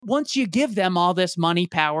once you give them all this money,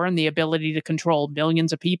 power, and the ability to control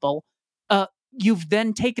millions of people, you've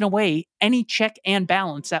then taken away any check and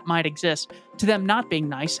balance that might exist to them not being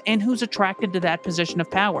nice and who's attracted to that position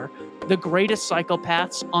of power. The greatest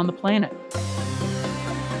psychopaths on the planet.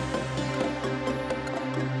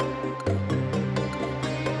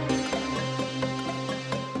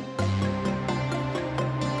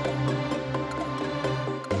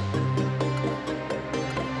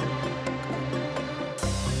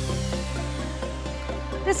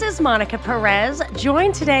 This is Monica Perez,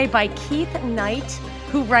 joined today by Keith Knight,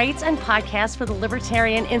 who writes and podcasts for the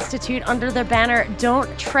Libertarian Institute under the banner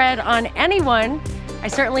Don't Tread on Anyone. I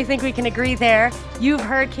certainly think we can agree there. You've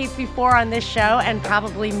heard Keith before on this show and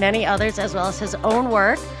probably many others, as well as his own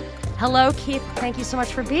work. Hello, Keith. Thank you so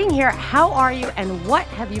much for being here. How are you and what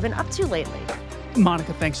have you been up to lately?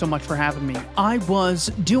 Monica, thanks so much for having me. I was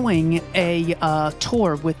doing a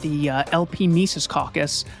tour with the LP Mises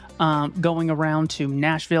Caucus, going around to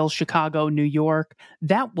Nashville, Chicago, New York.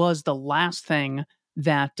 That was the last thing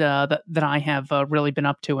that I have really been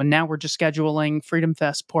up to. And now we're just scheduling Freedom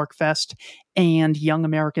Fest, Pork Fest, and Young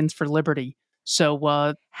Americans for Liberty.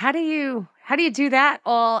 So how do you do that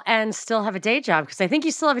all and still have a day job? Because I think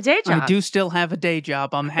you still have a day job. I do still have a day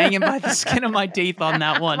job. I'm hanging by the skin of my teeth on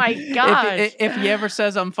that one. Oh my gosh. If he ever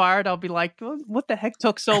says I'm fired, I'll be like, what the heck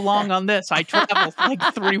took so long on this? I traveled like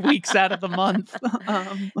 3 weeks out of the month.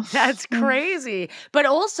 That's crazy. But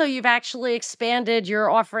also you've actually expanded your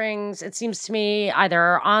offerings, it seems to me,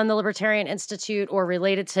 either on the Libertarian Institute or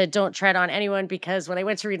related to Don't Tread on Anyone, because when I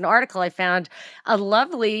went to read an article, I found a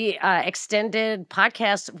lovely extended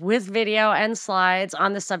podcast with video and slides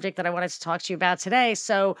on the subject that I wanted to talk to you about today.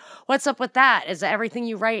 So what's up with that? Is everything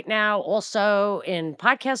you write now also in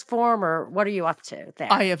podcast form, or what are you up to there?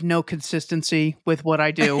 I have no consistency with what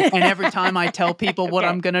I do. And every time I tell people what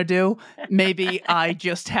I'm going to do, maybe I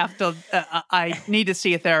just have to, I need to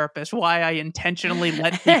see a therapist, why I intentionally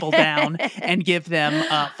let people down and give them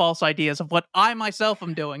false ideas of what I myself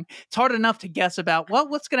am doing. It's hard enough to guess about,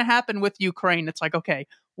 what's going to happen with Ukraine? It's like, okay,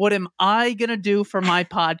 what am I going to do for my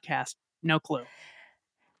podcast? No clue.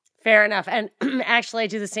 Fair enough. And actually, I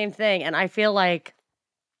do the same thing. And I feel like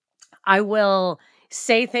I will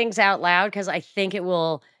say things out loud because I think it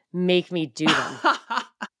will make me do them.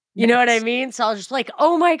 You know what I mean? So I'll just like,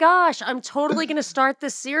 oh my gosh, I'm totally going to start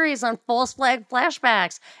this series on false flag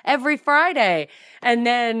flashbacks every Friday. And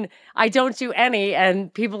then I don't do any.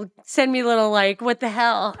 And people send me little like, what the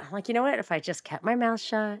hell? I'm like, you know what? If I just kept my mouth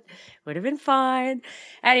shut, would have been fine.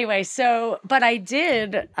 Anyway, but I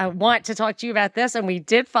did want to talk to you about this, and we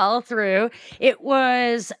did follow through. It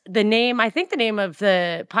was I think the name of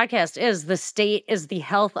the podcast is The State is the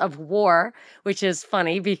Health of War, which is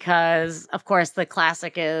funny because, of course, the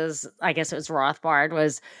classic is, I guess it was Rothbard,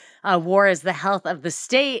 was war is the health of the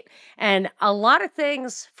state. And a lot of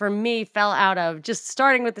things for me fell out of just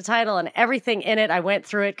starting with the title and everything in it. I went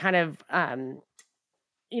through it kind of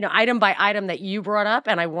item by item that you brought up,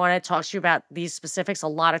 and I want to talk to you about these specifics, a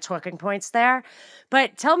lot of talking points there.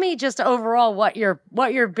 But tell me just overall what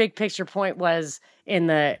your big picture point was in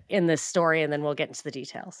this story, and then we'll get into the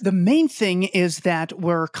details. The main thing is that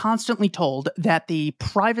we're constantly told that the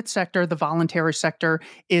private sector, the voluntary sector,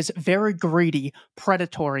 is very greedy,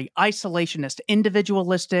 predatory, isolationist,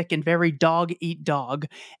 individualistic, and very dog eat dog.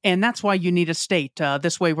 And that's why you need a state.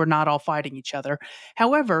 This way we're not all fighting each other.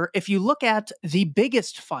 However, if you look at the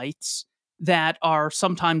biggest fights that are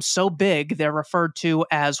sometimes so big, they're referred to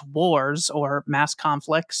as wars or mass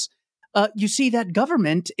conflicts, you see that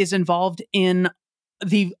government is involved in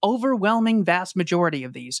the overwhelming vast majority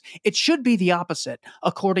of these. It should be the opposite,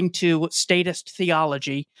 according to statist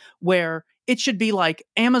theology, where it should be like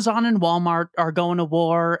Amazon and Walmart are going to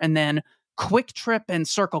war, and then Quick Trip and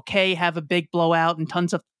Circle K have a big blowout and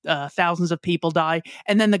tons of thousands of people die,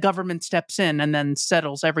 and then the government steps in and then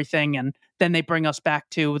settles everything, and then they bring us back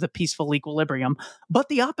to the peaceful equilibrium. But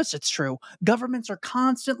the opposite's true. Governments are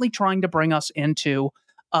constantly trying to bring us into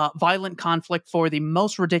violent conflict for the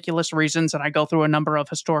most ridiculous reasons, and I go through a number of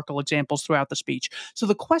historical examples throughout the speech. So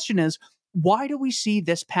the question is, why do we see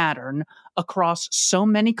this pattern across so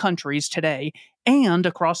many countries today and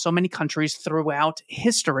across so many countries throughout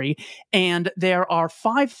history? And there are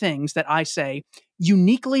 5 things that I say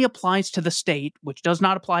uniquely applies to the state, which does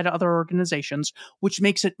not apply to other organizations, which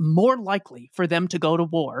makes it more likely for them to go to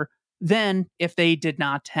war than if they did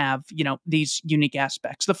not have, these unique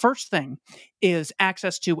aspects. The first thing is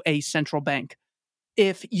access to a central bank.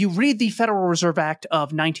 If you read the Federal Reserve Act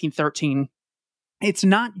of 1913, it's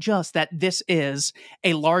not just that this is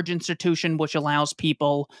a large institution which allows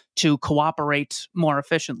people to cooperate more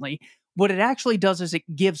efficiently. What it actually does is it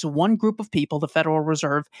gives one group of people, the Federal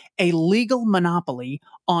Reserve, a legal monopoly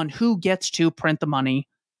on who gets to print the money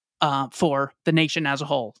for the nation as a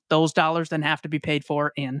whole. Those dollars then have to be paid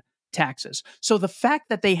for in taxes. So the fact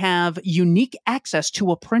that they have unique access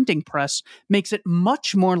to a printing press makes it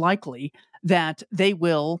much more likely that they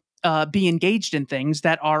will be engaged in things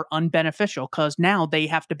that are unbeneficial because now they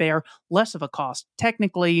have to bear less of a cost.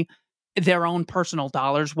 Technically, their own personal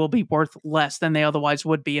dollars will be worth less than they otherwise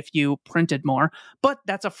would be if you printed more, but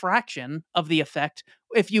that's a fraction of the effect.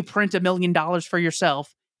 If you print $1 million for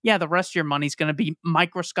yourself, yeah, the rest of your money's going to be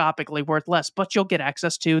microscopically worth less, but you'll get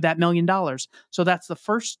access to that $1 million. So that's the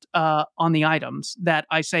first on the items that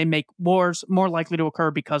I say make wars more likely to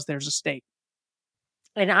occur because there's a state.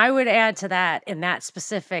 And I would add to that in that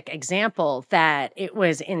specific example that it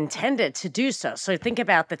was intended to do so. So think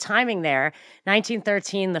about the timing there.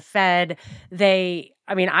 1913, the Fed,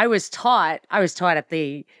 I was taught at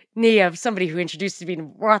the knee of somebody who introduced me to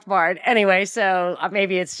Rothbard anyway, so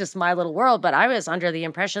maybe it's just my little world, but I was under the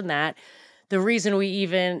impression that the reason we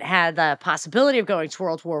even had the possibility of going to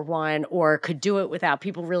World War I or could do it without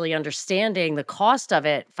people really understanding the cost of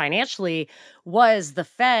it financially was the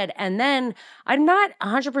Fed. And then I'm not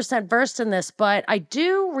 100% versed in this, but I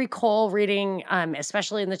do recall reading,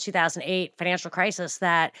 especially in the 2008 financial crisis,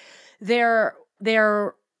 that there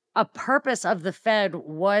a purpose of the Fed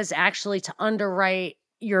was actually to underwrite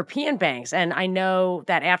European banks. And I know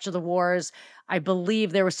that after the wars, I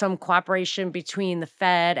believe there was some cooperation between the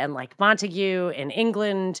Fed and like Montague in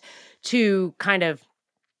England to kind of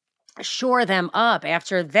shore them up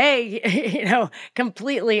after they,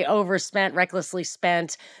 completely overspent, recklessly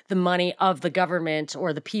spent the money of the government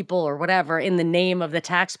or the people or whatever in the name of the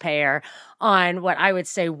taxpayer on what I would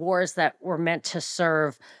say wars that were meant to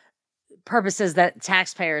serve purposes that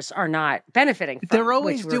taxpayers are not benefiting from. They're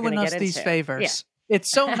always doing us these favors. Yeah. It's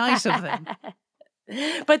so nice of them.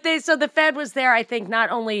 But so the Fed was there, I think, not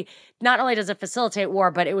only does it facilitate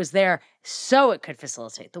war, but it was there so it could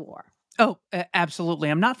facilitate the war. Oh, absolutely.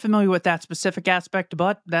 I'm not familiar with that specific aspect,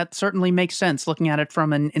 but that certainly makes sense looking at it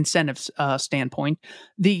from an incentives standpoint.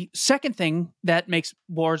 The second thing that makes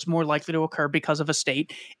wars more likely to occur because of a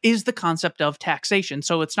state is the concept of taxation.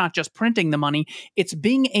 So it's not just printing the money, it's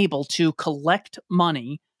being able to collect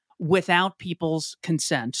money without people's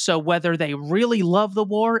consent. So whether they really love the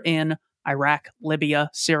war in Iraq,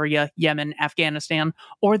 Libya, Syria, Yemen, Afghanistan,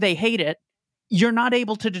 or they hate it, you're not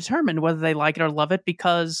able to determine whether they like it or love it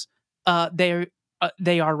because they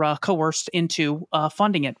are coerced into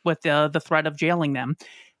funding it with the threat of jailing them.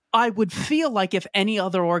 I would feel like if any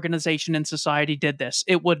other organization in society did this,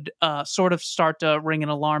 it would sort of start ringing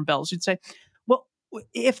alarm bells. You'd say, well,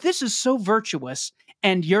 if this is so virtuous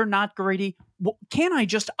and you're not greedy, can I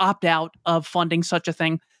just opt out of funding such a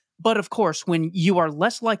thing? But of course, when you are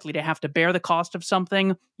less likely to have to bear the cost of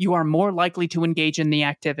something, you are more likely to engage in the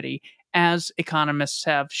activity, as economists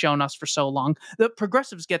have shown us for so long. The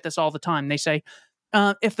progressives get this all the time. They say,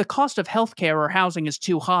 if the cost of healthcare or housing is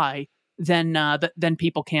too high, then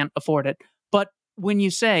people can't afford it. But when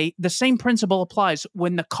you say the same principle applies,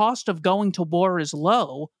 when the cost of going to war is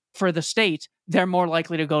low for the state, they're more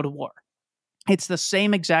likely to go to war. It's the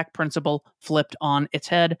same exact principle flipped on its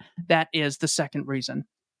head. That is the second reason.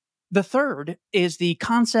 The third is the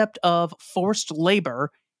concept of forced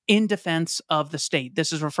labor in defense of the state.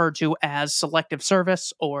 This is referred to as selective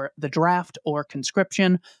service or the draft or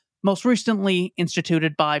conscription, most recently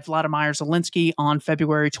instituted by Vladimir Zelensky on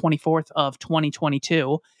February 24th of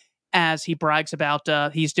 2022, as he brags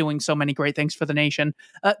about he's doing so many great things for the nation.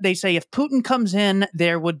 They say if Putin comes in,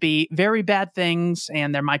 there would be very bad things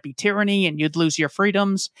and there might be tyranny and you'd lose your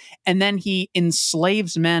freedoms. And then he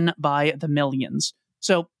enslaves men by the millions.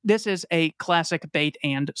 So this is a classic bait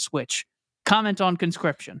and switch. Comment on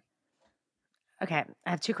conscription. Okay, I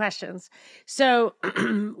have two questions. So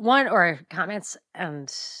one, or comments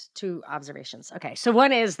and two observations. Okay, so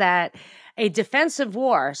one is that a defensive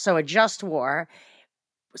war, so a just war,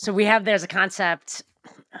 so there's a concept,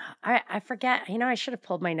 I forget, I should have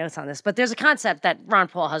pulled my notes on this, but there's a concept that Ron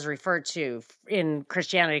Paul has referred to in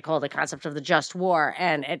Christianity called the concept of the just war,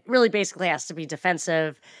 and it really basically has to be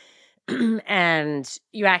defensive. And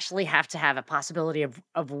you actually have to have a possibility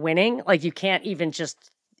of winning. Like you can't even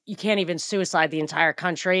suicide the entire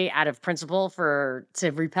country out of principle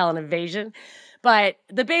to repel an invasion. But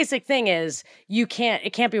the basic thing is it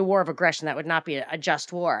can't be a war of aggression. That would not be a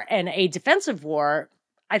just war. And a defensive war,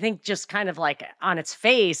 I think just kind of like on its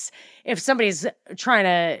face, if somebody's trying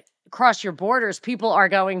to cross your borders, people are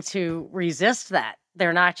going to resist that.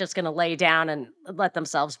 They're not just going to lay down and let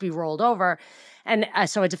themselves be rolled over. And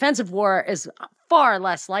so a defensive war is far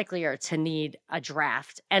less likelier to need a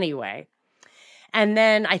draft anyway. And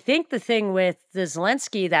then I think the thing with the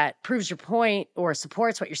Zelensky that proves your point or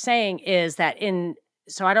supports what you're saying is that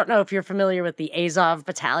so I don't know if you're familiar with the Azov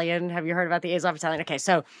Battalion. Have you heard about the Azov Battalion? Okay,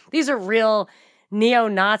 so these are real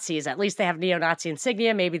neo-Nazis. At least they have neo-Nazi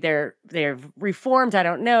insignia. Maybe they're reformed. I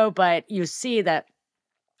don't know. But you see that,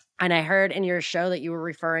 and I heard in your show that you were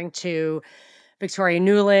referring to Victoria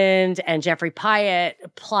Nuland and Jeffrey Pyatt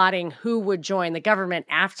plotting who would join the government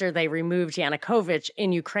after they removed Yanukovych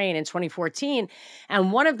in Ukraine in 2014.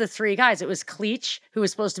 And one of the three guys, it was Klitsch, who was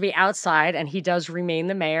supposed to be outside, and he does remain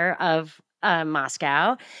the mayor of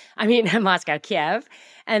Moscow, Kiev.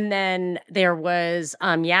 And then there was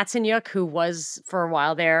Yatsenyuk, who was for a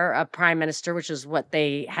while there a prime minister, which is what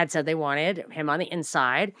they had said they wanted, him on the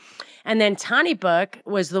inside. And then Tanibook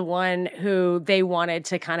was the one who they wanted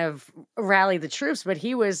to kind of rally the troops, but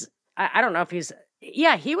he was, I don't know if he was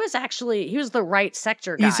the right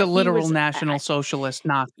sector guy. He's a literal National Socialist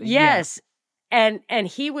Nazi. Yes. Yeah. And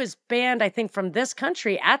he was banned, I think, from this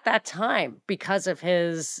country at that time because of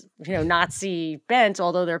his, Nazi bent,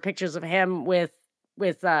 although there are pictures of him with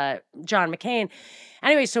John McCain.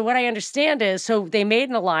 Anyway, so what I understand is, so they made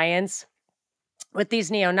an alliance with these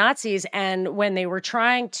neo-Nazis, and when they were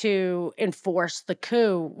trying to enforce the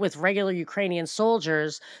coup with regular Ukrainian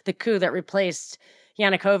soldiers, the coup that replaced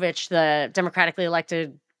Yanukovych, the democratically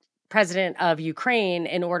elected president of Ukraine,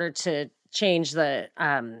 in order to change the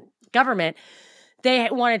government, they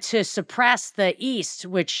wanted to suppress the East,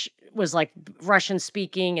 which was like Russian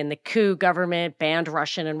speaking, and the coup government banned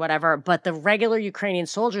Russian and whatever. But the regular Ukrainian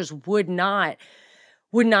soldiers would not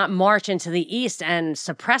march into the East and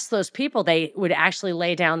suppress those people. They would actually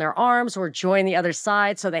lay down their arms or join the other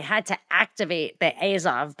side. So they had to activate the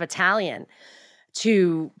Azov Battalion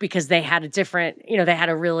because they had a different, they had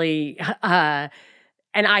a really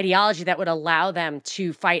an ideology that would allow them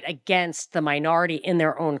to fight against the minority in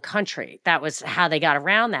their own country. That was how they got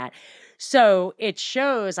around that. So it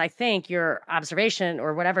shows, I think, your observation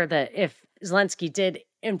or whatever, that if Zelensky did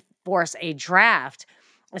enforce a draft,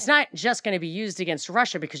 it's not just going to be used against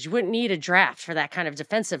Russia, because you wouldn't need a draft for that kind of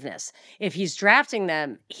defensiveness. If he's drafting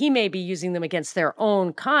them, he may be using them against their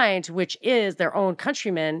own kind, which is their own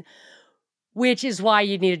countrymen, which is why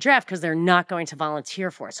you need a draft, because they're not going to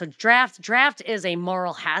volunteer for it. So draft is a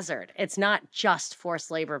moral hazard. It's not just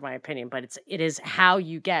forced labor, in my opinion, but it is how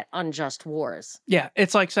you get unjust wars. Yeah,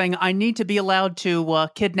 it's like saying, I need to be allowed to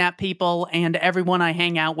kidnap people, and everyone I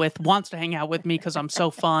hang out with wants to hang out with me because I'm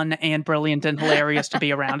so fun and brilliant and hilarious to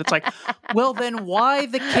be around. It's like, well, then why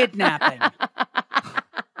the kidnapping?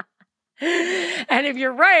 And if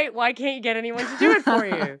you're right, why can't you get anyone to do it for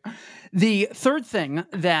you? The third thing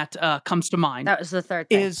that comes to mind. That was the third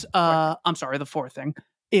thing. The fourth thing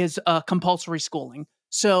is compulsory schooling.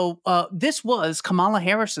 So this was Kamala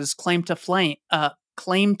Harris's claim to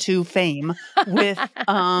fame with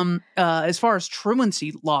as far as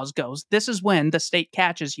truancy laws goes. This is when the state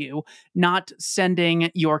catches you not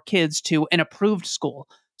sending your kids to an approved school.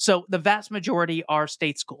 So the vast majority are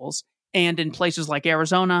state schools. And in places like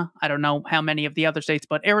Arizona, I don't know how many of the other states,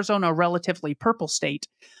 but Arizona, a relatively purple state,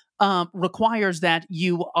 requires that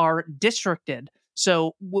you are districted.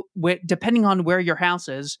 So depending on where your house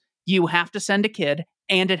is, you have to send a kid,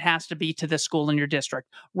 and it has to be to the school in your district,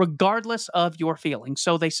 regardless of your feelings.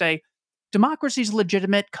 So they say democracy is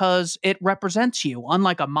legitimate because it represents you,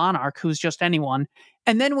 unlike a monarch who's just anyone.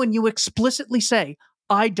 And then when you explicitly say,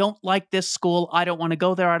 I don't like this school, I don't want to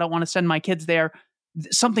go there, I don't want to send my kids there,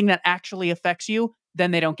 something that actually affects you,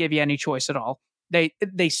 then they don't give you any choice at all.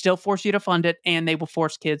 They still force you to fund it, and they will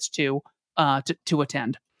force kids to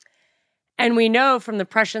attend. And we know from the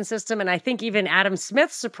Prussian system, and I think even Adam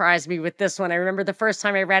Smith surprised me with this one. I remember the first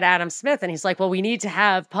time I read Adam Smith, and he's like, well, we need to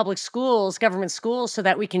have public schools, government schools, so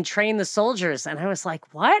that we can train the soldiers. And I was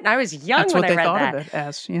like, what? And I was young when I read that. That's what they thought of it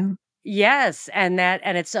as, yeah. Yes, and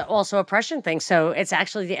it's also a Prussian thing. So it's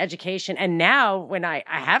actually the education. And now when I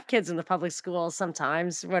have kids in the public schools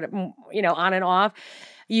sometimes, on and off,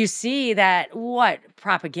 you see that what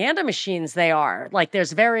propaganda machines they are. Like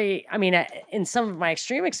there's in some of my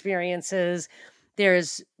extreme experiences,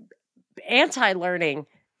 there's anti-learning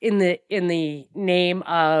in the name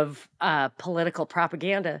of political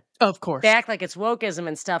propaganda. Of course. They act like it's wokeism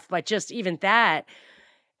and stuff, but just even that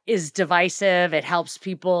is divisive. It helps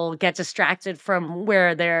people get distracted from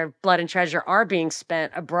where their blood and treasure are being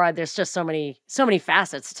spent abroad. There's just so many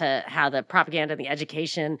facets to how the propaganda and the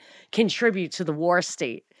education contribute to the war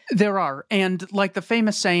state. There are. And like the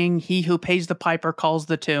famous saying, he who pays the piper calls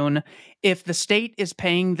the tune. If the state is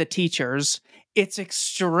paying the teachers, it's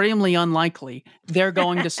extremely unlikely they're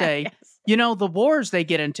going to say, Yes. the wars they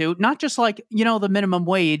get into, not just like, the minimum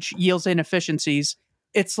wage yields inefficiencies.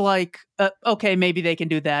 It's like, okay, maybe they can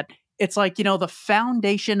do that. It's like, the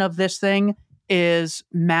foundation of this thing is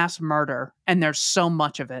mass murder, and there's so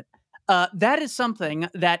much of it. That is something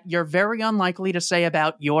that you're very unlikely to say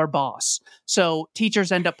about your boss. So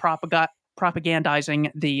teachers end up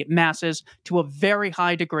propagandizing the masses to a very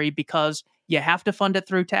high degree because you have to fund it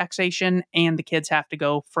through taxation, and the kids have to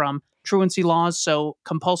go from truancy laws. So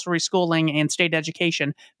compulsory schooling and state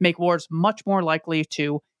education make wars much more likely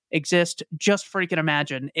to exist. Just freaking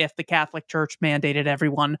imagine if the Catholic Church mandated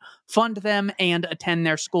everyone fund them and attend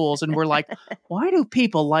their schools. And we're like, why do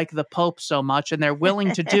people like the Pope so much? And they're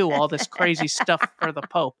willing to do all this crazy stuff for the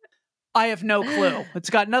Pope. I have no clue. It's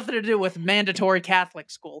got nothing to do with mandatory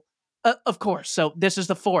Catholic school. Of course. So this is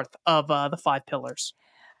the fourth of the 5 pillars.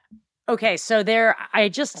 Okay, so I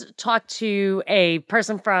just talked to a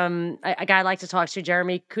person from a guy I like to talk to,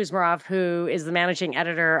 Jeremy Kuzmarov, who is the managing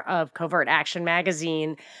editor of Covert Action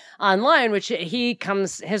magazine online, which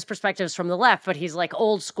his perspectives from the left, but he's like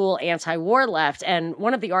old school anti-war left. And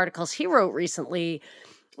one of the articles he wrote recently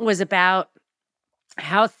was about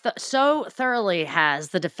how so thoroughly has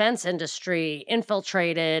the defense industry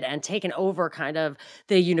infiltrated and taken over kind of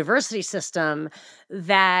the university system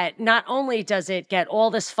that not only does it get all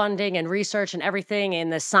this funding and research and everything in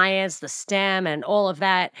the science, the STEM and all of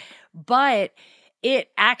that, but it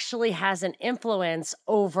actually has an influence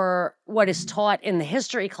over what is taught in the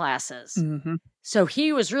history classes. Mm-hmm. So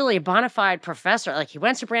he was really a bona fide professor. Like he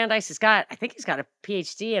went to Brandeis. I think he's got a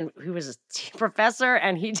PhD, and he was a professor.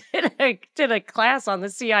 And he did a class on the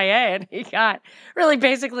CIA, and he got really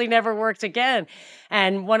basically never worked again.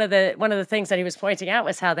 And one of the things that he was pointing out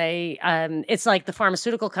was how they it's like the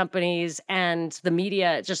pharmaceutical companies and the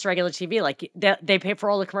media, just regular TV, like they pay for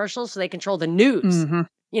all the commercials, so they control the news. Mm-hmm.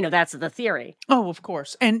 That's the theory. Oh, of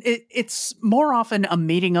course. And it's more often a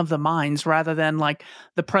meeting of the minds rather than like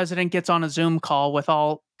the president gets on a Zoom call with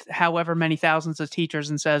however many thousands of teachers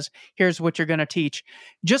and says, here's what you're going to teach.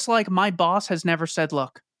 Just like my boss has never said,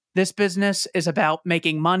 look, this business is about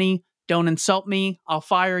making money. Don't insult me. I'll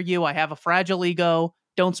fire you. I have a fragile ego.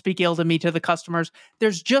 Don't speak ill to me to the customers.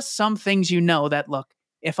 There's just some things that, look,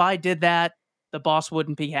 if I did that, the boss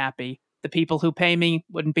wouldn't be happy. The people who pay me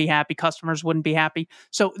wouldn't be happy. Customers wouldn't be happy.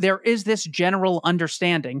 So there is this general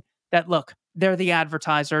understanding that, look, they're the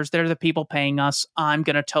advertisers. They're the people paying us. I'm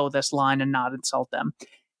going to toe this line and not insult them.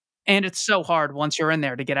 And it's so hard once you're in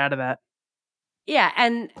there to get out of that. Yeah.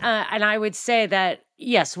 And I would say that,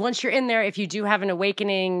 yes, once you're in there, if you do have an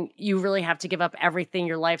awakening, you really have to give up everything,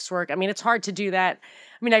 your life's work. I mean, it's hard to do that.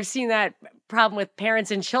 I mean, I've seen that problem with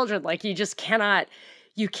parents and children. Like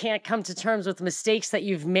you can't come to terms with mistakes that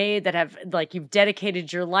you've made that have, like, you've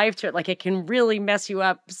dedicated your life to it. Like, it can really mess you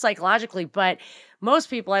up psychologically. But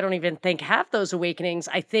most people, I don't even think, have those awakenings.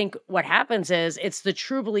 I think what happens is it's the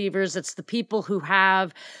true believers. It's the people who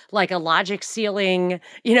have like a logic ceiling,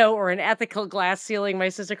 or an ethical glass ceiling, my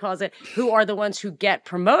sister calls it, who are the ones who get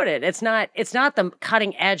promoted. It's not the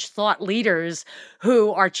cutting edge thought leaders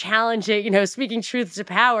who are challenging, speaking truth to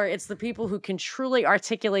power. It's the people who can truly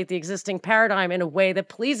articulate the existing paradigm in a way that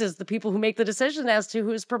pleases the people who make the decision as to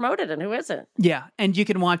who's promoted and who isn't. Yeah. And you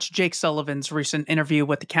can watch Jake Sullivan's recent interview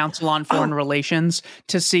with the Council on Foreign Relations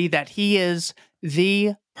to see that he is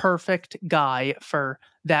the perfect guy for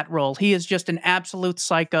that role. He is just an absolute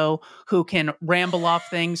psycho who can ramble off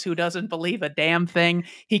things, who doesn't believe a damn thing.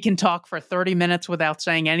 He can talk for 30 minutes without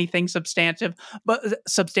saying anything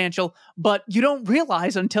substantial, but you don't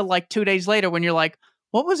realize until like 2 days later when you're like,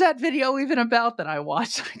 what was that video even about that I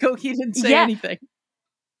watched? He didn't say anything.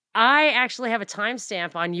 I actually have a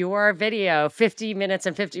timestamp on your video, 50 minutes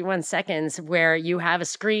and 51 seconds, where you have a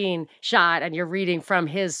screenshot and you're reading from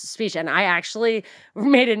his speech. And I actually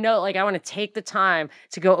made a note, like, I want to take the time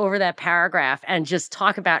to go over that paragraph and just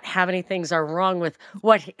talk about how many things are wrong with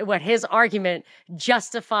what his argument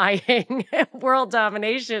justifying world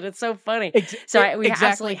domination. It's so funny. We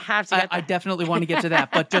absolutely have to get I definitely want to get to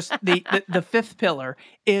that. But just the fifth pillar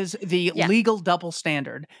is the legal double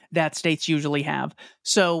standard that states usually have.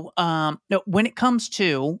 So when it comes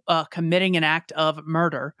to committing an act of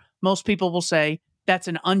murder, most people will say that's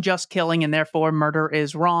an unjust killing and therefore murder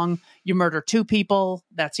is wrong. You murder 2 people,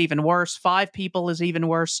 that's even worse. 5 people is even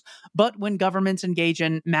worse. But when governments engage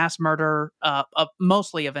in mass murder,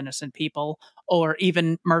 mostly of innocent people, or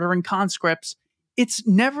even murdering conscripts, it's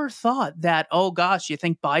never thought that, oh gosh, you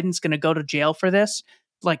think Biden's going to go to jail for this?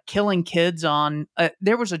 Like killing kids on,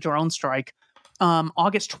 there was a drone strike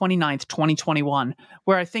August 29th, 2021,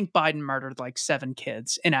 where I think Biden murdered like 7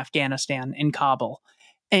 kids in Afghanistan, in Kabul,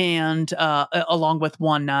 and along with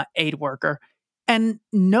one aid worker. And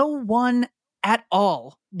no one at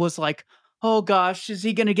all was like, oh gosh, is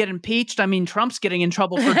he going to get impeached? I mean, Trump's getting in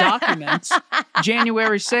trouble for documents.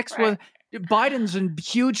 January 6th, Right. Biden's in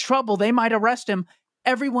huge trouble. They might arrest him.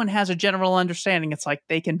 Everyone has a general understanding. It's like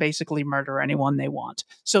they can basically murder anyone they want.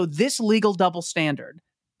 So this legal double standard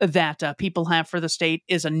that people have for the state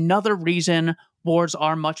is another reason wars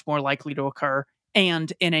are much more likely to occur,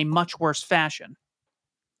 and in a much worse fashion.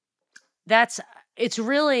 It's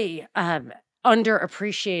really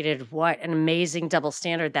underappreciated what an amazing double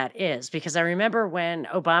standard that is, because I remember when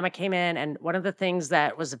Obama came in, and one of the things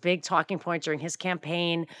that was a big talking point during his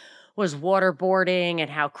campaign was waterboarding and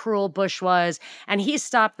how cruel Bush was, and he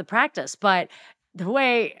stopped the practice. But the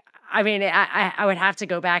way, I mean, I would have to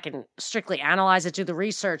go back and strictly analyze it, do the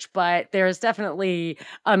research, but there's definitely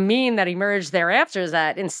a meme that emerged thereafter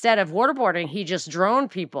that instead of waterboarding, he just droned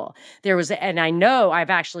people. And I know I've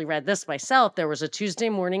actually read this myself, there was a Tuesday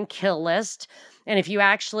morning kill list. And if you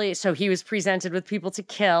actually, so he was presented with people to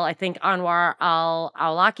kill. I think Anwar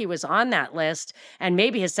al-Awlaki was on that list, and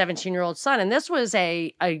maybe his 17-year-old son. And this was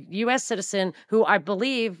a U.S. citizen who I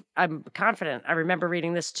believe, I'm confident, I remember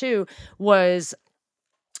reading this too, was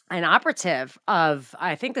an operative of,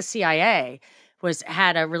 I think, the CIA,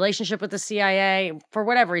 had a relationship with the CIA for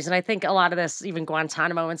whatever reason. I think a lot of this, even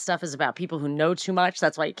Guantanamo and stuff, is about people who know too much.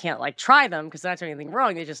 That's why you can't like try them, because they're not doing anything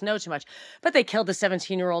wrong. They just know too much. But they killed the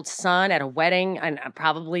 17-year-old son at a wedding, and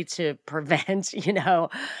probably to prevent,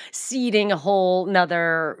 seeding a whole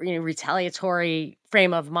nother, retaliatory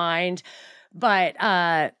frame of mind. But,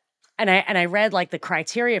 and I read like the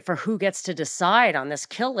criteria for who gets to decide on this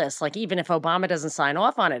kill list. Like even if Obama doesn't sign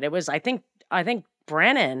off on it, it was, I think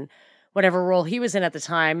Brennan, whatever role he was in at the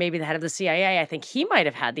time, maybe the head of the CIA, I think he might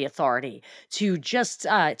have had the authority to just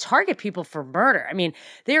target people for murder. I mean,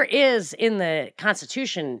 there is in the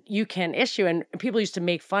Constitution, you can issue, and people used to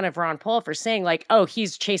make fun of Ron Paul for saying like, oh,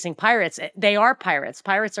 he's chasing pirates. They are pirates.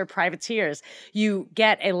 Pirates are privateers. You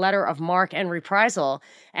get a letter of marque and reprisal,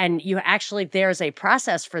 and there's a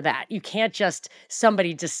process for that. You can't just,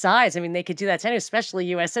 somebody decides. I mean, they could do that to anyone, especially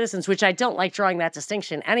U.S. citizens, which I don't like drawing that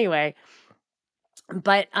distinction anyway.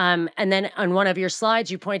 But, and then on one of your slides,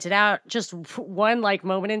 you pointed out just one like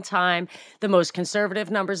moment in time, the most conservative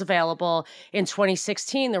numbers available in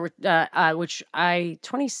 2016, there were,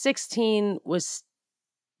 2016 was,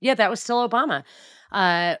 that was still Obama.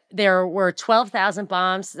 There were 12,000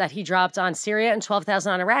 bombs that he dropped on Syria and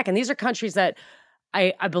 12,000 on Iraq. And these are countries that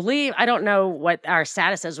I believe, I don't know what our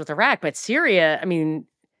status is with Iraq, but Syria, I mean,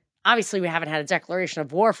 obviously we haven't had a declaration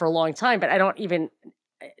of war for a long time, but I don't even,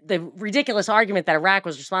 the ridiculous argument that Iraq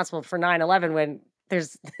was responsible for 9/11 when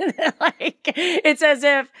there's like, it's as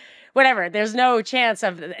if whatever, there's no chance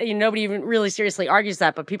of, nobody even really seriously argues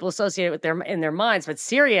that, but people associate it with in their minds. But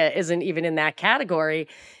Syria isn't even in that category.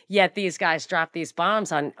 Yet these guys drop these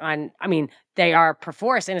bombs on, I mean, they are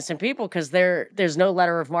perforce innocent people because there's no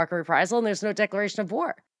letter of marque or reprisal and there's no declaration of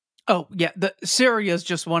war. Oh, yeah. Syria is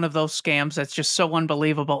just one of those scams that's just so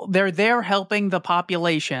unbelievable. They're there helping the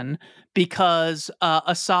population because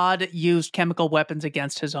Assad used chemical weapons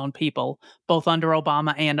against his own people, both under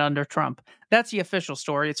Obama and under Trump. That's the official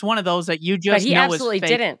story. It's one of those that you just know is fake.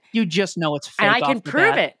 Didn't. You just know it's fake. And I can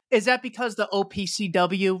prove it. Is that because the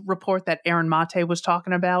OPCW report that Aaron Mate was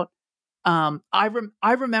talking about? I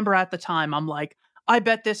remember at the time, I'm like, I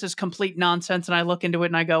bet this is complete nonsense. And I look into it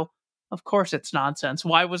and I go, of course it's nonsense.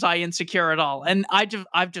 Why was I insecure at all? And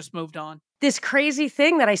I've just moved on. This crazy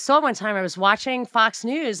thing that I saw one time, I was watching Fox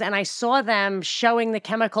News and I saw them showing the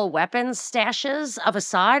chemical weapons stashes of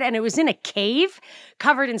Assad, and it was in a cave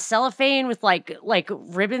covered in cellophane with like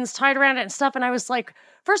ribbons tied around it and stuff. And I was like,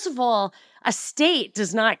 first of all, a state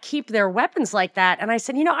does not keep their weapons like that. And I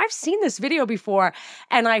said, I've seen this video before,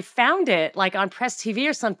 and I found it like on Press TV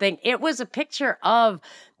or something. It was a picture of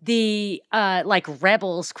the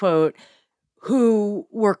rebels, quote, who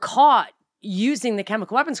were caught using the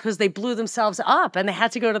chemical weapons because they blew themselves up and they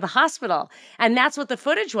had to go to the hospital. And that's what the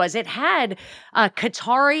footage was. It had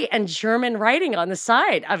Qatari and German writing on the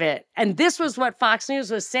side of it. And this was what Fox News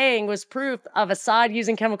was saying was proof of Assad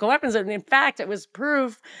using chemical weapons. And in fact, it was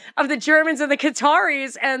proof of the Germans and the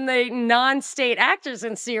Qataris and the non-state actors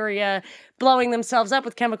in Syria blowing themselves up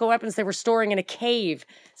with chemical weapons they were storing in a cave.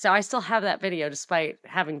 So I still have that video despite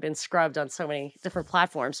having been scrubbed on so many different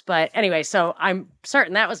platforms. But anyway, so I'm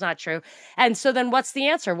certain that was not true. And so then what's the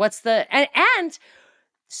answer? And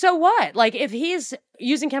so what? Like if he's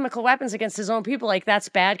using chemical weapons against his own people, like that's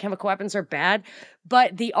bad. Chemical weapons are bad.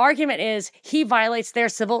 But the argument is he violates their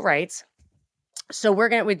civil rights. So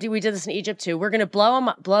we did this in Egypt too. We're gonna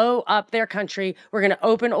blow up their country. We're gonna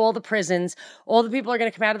open all the prisons. All the people are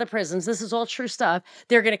gonna come out of the prisons. This is all true stuff.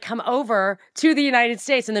 They're gonna come over to the United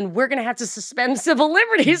States, and then we're gonna have to suspend civil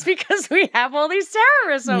liberties because we have all these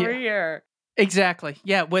terrorists over here. Exactly.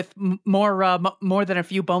 Yeah, with more than a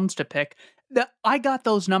few bones to pick. I got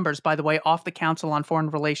those numbers, by the way, off the Council on Foreign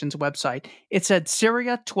Relations website. It said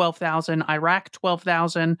Syria 12,000, Iraq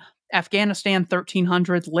 12,000, Afghanistan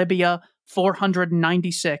 1,300, Libya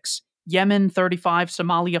 496, Yemen 35,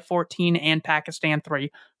 Somalia 14, and Pakistan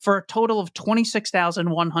 3, for a total of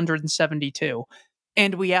 26,172.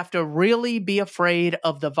 And we have to really be afraid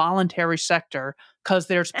of the voluntary sector because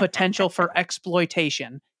there's potential for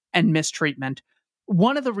exploitation and mistreatment.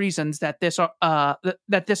 One of the reasons that this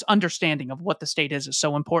understanding of what the state is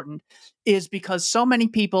so important is because so many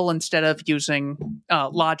people, instead of using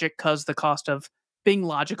logic, because the cost of being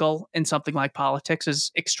logical in something like politics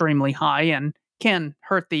is extremely high and can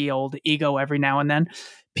hurt the old ego every now and then,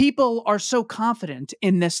 people are so confident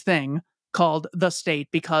in this thing called the state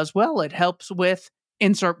because, well, it helps with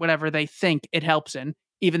insert whatever they think it helps in,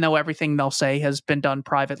 even though everything they'll say has been done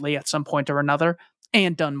privately at some point or another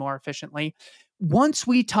and done more efficiently. Once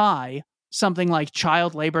we tie something like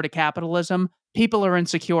child labor to capitalism, people are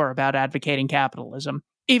insecure about advocating capitalism.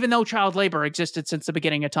 Even though child labor existed since the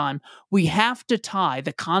beginning of time, we have to tie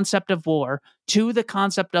the concept of war to the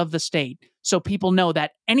concept of the state so people know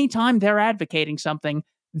that anytime they're advocating something,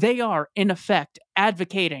 they are, in effect,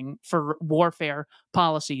 advocating for warfare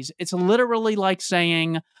policies. It's literally like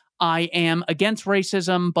saying, I am against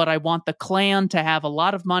racism, but I want the Klan to have a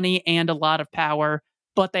lot of money and a lot of power,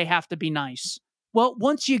 but they have to be nice. Well,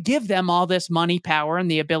 once you give them all this money, power,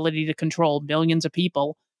 and the ability to control millions of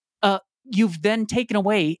people, you've then taken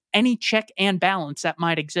away any check and balance that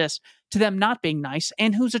might exist to them not being nice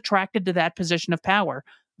and who's attracted to that position of power.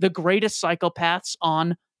 The greatest psychopaths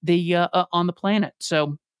on the planet.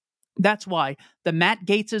 So that's why the Matt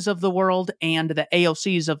Gaetzes of the world and the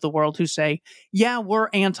AOCs of the world who say, yeah, we're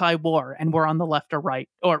anti-war and we're on the left or right,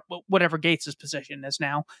 or whatever Gaetz's position is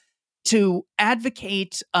now, to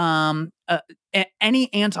advocate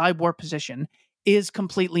any anti-war position is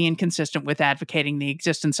completely inconsistent with advocating the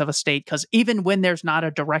existence of a state, because even when there's not a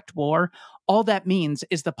direct war, all that means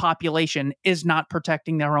is the population is not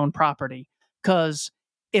protecting their own property. Because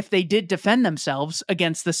if they did defend themselves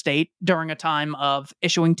against the state during a time of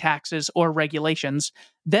issuing taxes or regulations,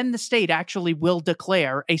 then the state actually will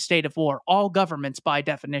declare a state of war. All governments, by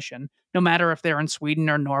definition, no matter if they're in Sweden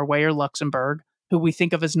or Norway or Luxembourg, who we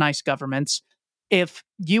think of as nice governments, if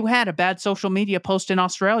you had a bad social media post in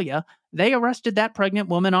Australia, they arrested that pregnant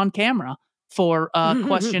woman on camera for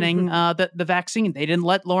questioning the vaccine. They didn't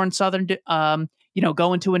let Lauren Southern,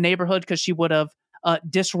 go into a neighborhood because she would have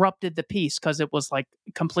disrupted the peace because it was like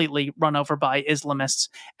completely run over by Islamists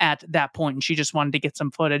at that point, and she just wanted to get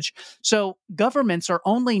some footage. So governments are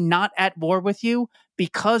only not at war with you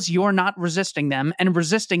because you're not resisting them, and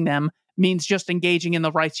resisting them means just engaging in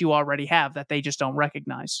the rights you already have that they just don't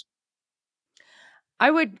recognize. I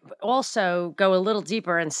would also go a little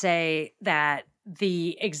deeper and say that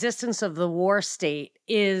the existence of the war state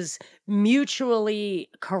is mutually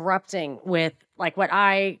corrupting with, like, what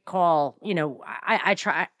I call, I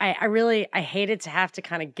hated to have to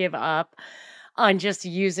kind of give up on just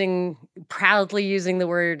proudly using the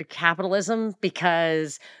word capitalism,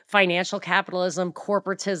 because financial capitalism,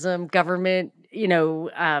 corporatism, government,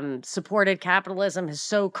 supported capitalism has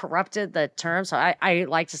so corrupted the term. So I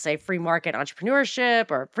like to say free market entrepreneurship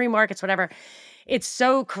or free markets, whatever. It's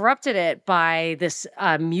so corrupted it by this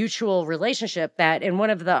mutual relationship that in one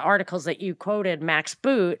of the articles that you quoted, Max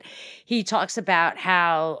Boot, he talks about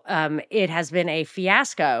how it has been a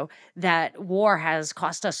fiasco, that war has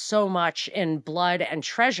cost us so much in blood and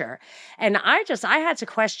treasure. And I had to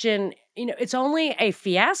question, it's only a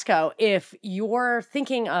fiasco if you're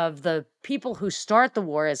thinking of the people who start the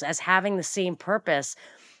wars as having the same purpose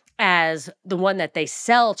as the one that they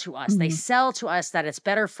sell to us. Mm-hmm. They sell to us that it's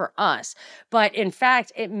better for us. But in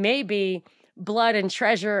fact, it may be blood and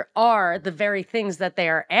treasure are the very things that they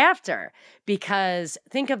are after, because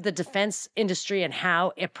think of the defense industry and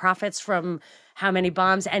how it profits from how many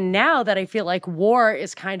bombs. And now that I feel like war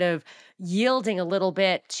is kind of yielding a little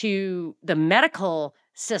bit to the medical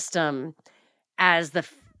system as the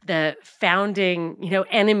founding,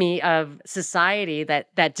 enemy of society,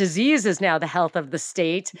 that disease is now the health of the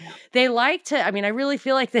state. Yeah. They like to, I really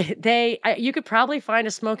feel like you could probably find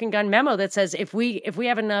a smoking gun memo that says if we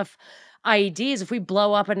have enough IEDs, if we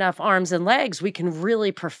blow up enough arms and legs, we can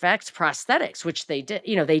really perfect prosthetics, which they did.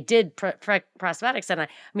 They did perfect prosthetics, and I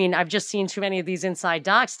mean, I've just seen too many of these inside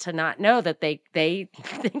docs to not know that they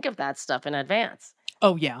think of that stuff in advance.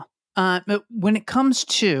 Oh yeah. But when it comes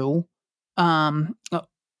to,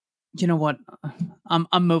 you know what?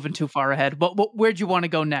 I'm moving too far ahead. But where'd you want to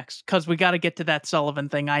go next? Because we got to get to that Sullivan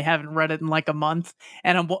thing. I haven't read it in like a month,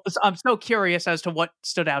 and I'm so curious as to what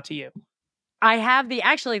stood out to you. I have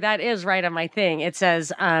actually, that is right on my thing. It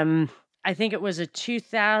says, I think it was a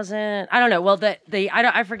 2000, I don't know. Well,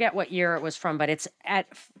 I forget what year it was from, but it's at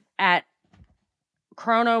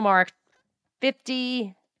Chronomark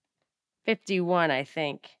 5051, I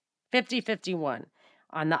think. 5051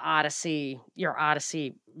 on the Odyssey, your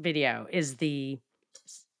Odyssey video is the.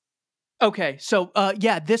 Okay, so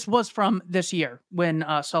yeah, this was from this year when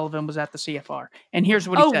Sullivan was at the CFR, and here's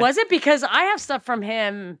what he said. Oh, was it? Because I have stuff from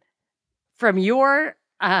him from your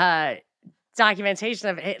documentation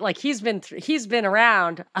of it. Like he's been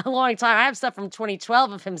around a long time. I have stuff from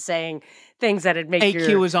 2012 of him saying things that had made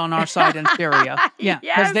AQ is on our side in Syria. Yeah,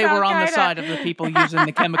 because they were on the side of the people using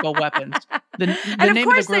the chemical weapons. The name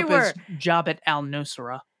of the group is Jabhat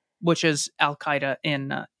al-Nusra, which is Al-Qaeda in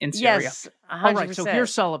Syria. Yes, 100%. All right, so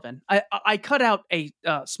here's Sullivan. I cut out a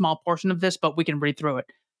small portion of this, but we can read through it.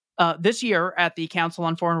 This year at the Council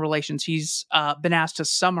on Foreign Relations, he's been asked to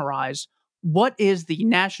summarize what is the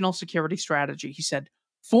national security strategy. He said,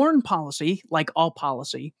 foreign policy, like all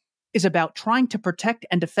policy, is about trying to protect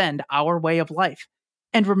and defend our way of life.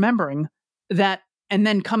 And remembering that, and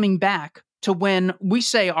then coming back to when we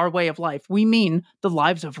say our way of life, we mean the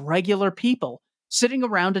lives of regular people sitting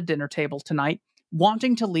around a dinner table tonight,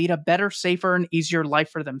 wanting to lead a better, safer, and easier life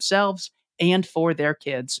for themselves and for their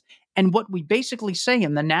kids. And what we basically say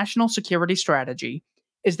in the national security strategy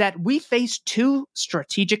is that we face two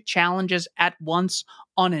strategic challenges at once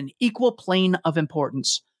on an equal plane of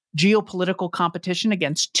importance: geopolitical competition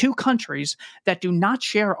against two countries that do not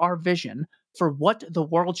share our vision for what the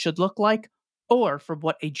world should look like or for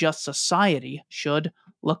what a just society should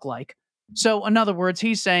look like. So, in other words,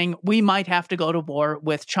 he's saying we might have to go to war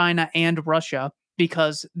with China and Russia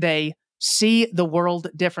because they see the world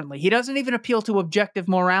differently. He doesn't even appeal to objective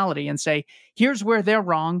morality and say, here's where they're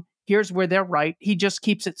wrong, here's where they're right. He just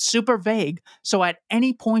keeps it super vague. So at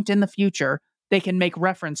any point in the future, they can make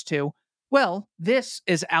reference to, well, this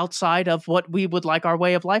is outside of what we would like our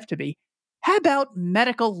way of life to be. How about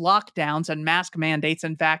medical lockdowns and mask mandates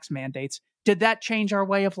and vax mandates? Did that change our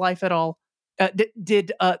way of life at all?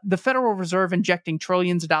 Did the Federal Reserve injecting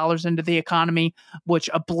trillions of dollars into the economy, which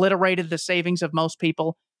obliterated the savings of most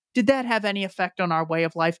people, did that have any effect on our way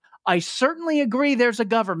of life? I certainly agree there's a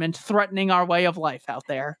government threatening our way of life out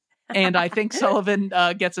there. And I think Sullivan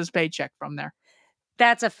gets his paycheck from there.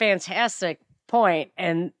 That's a fantastic point.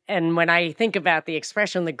 And when I think about the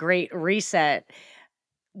expression, the Great Reset,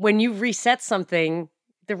 when you reset something,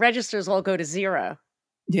 the registers all go to zero.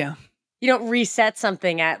 Yeah. You don't reset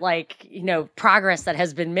something at progress that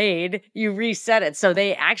has been made. You reset it. So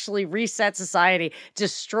they actually reset society,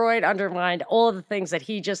 destroyed, undermined all of the things that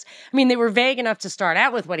they were vague enough to start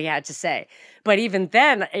out with what he had to say. But even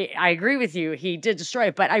then, I agree with you. He did destroy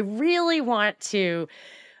it. But I really want to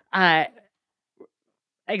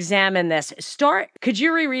examine this. Could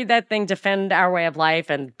you reread that thing, defend our way of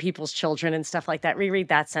life and people's children and stuff like that? Reread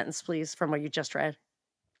that sentence, please, from what you just read.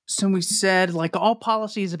 So we said, like all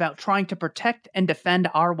policy is about trying to protect and defend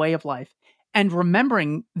our way of life, and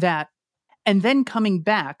remembering that, and then coming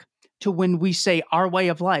back to when we say our way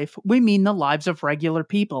of life, we mean the lives of regular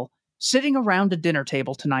people sitting around a dinner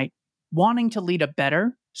table tonight, wanting to lead a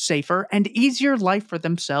better, safer, and easier life for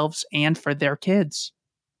themselves and for their kids.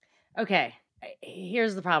 Okay,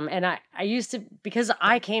 here's the problem. And I used to, because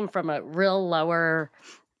I came from a real lower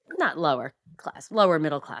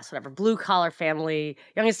middle class, whatever, blue collar family,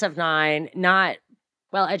 youngest of 9, not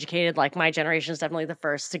well educated. Like my generation is definitely the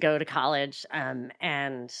first to go to college. And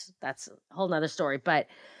that's a whole nother story. But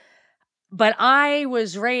I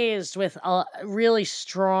was raised with a really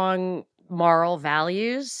strong moral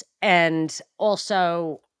values, and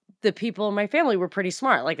also the people in my family were pretty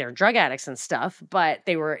smart. Like they were drug addicts and stuff, but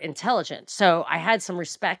they were intelligent. So I had some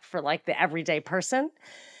respect for like the everyday person.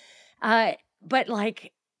 But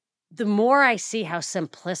like, the more I see how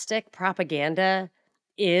simplistic propaganda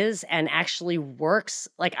is and actually works,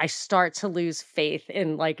 like I start to lose faith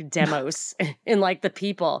in like demos in like the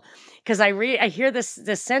people. Because I hear this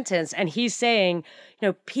sentence and he's saying,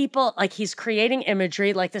 people, like he's creating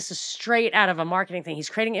imagery, like this is straight out of a marketing thing. He's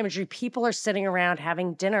creating imagery. People are sitting around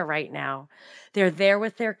having dinner right now. They're there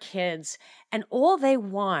with their kids, and all they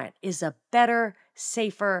want is a better,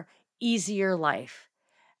 safer, easier life.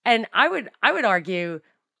 And I would argue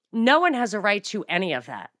no one has a right to any of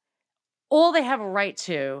that. All they have a right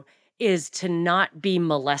to is to not be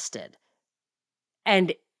molested.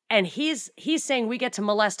 And he's saying we get to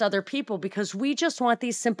molest other people because we just want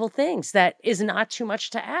these simple things that is not too much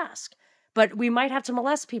to ask. But we might have to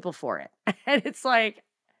molest people for it. And it's like,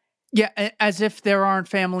 yeah, as if there aren't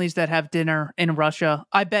families that have dinner in Russia.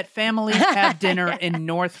 I bet families have dinner in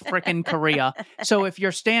North frickin' Korea. So if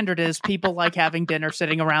your standard is people like having dinner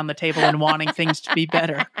sitting around the table and wanting things to be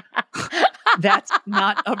better, that's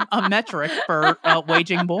not a metric for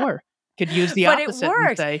waging war. Could use the opposite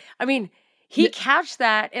and say, I mean, he couched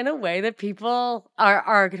that in a way that people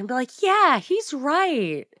are going to be like, yeah, he's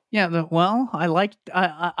right. Yeah, well,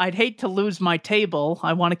 I'd hate to lose my table.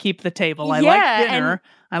 I want to keep the table. I like dinner.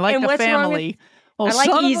 I like the family. Well, I like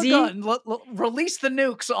son easy. Of a gun, release the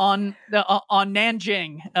nukes on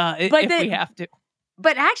Nanjing if we have to.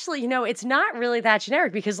 But actually, it's not really that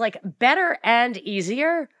generic because like better and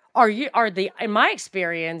easier are in my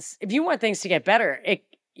experience, if you want things to get better,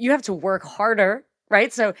 you have to work harder.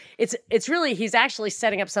 Right. So it's really, he's actually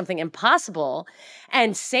setting up something impossible,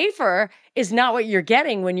 and safer is not what you're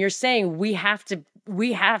getting when you're saying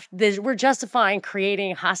we're justifying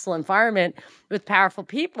creating a hostile environment with powerful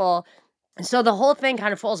people. So the whole thing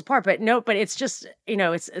kind of falls apart, but it's just,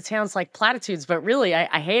 it sounds like platitudes, but really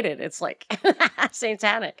I hate it. It's like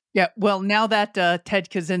satanic. Yeah. Well, now that Ted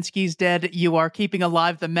Kaczynski's dead, you are keeping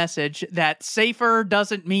alive the message that safer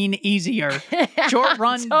doesn't mean easier. Short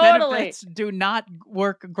run benefits do not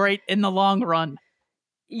work great in the long run.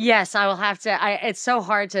 Yes, I will have to. It's so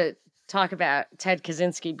hard to talk about Ted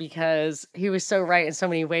Kaczynski because he was so right in so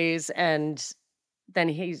many ways, and then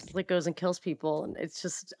he goes and kills people, and it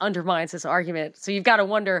just undermines this argument. So you've got to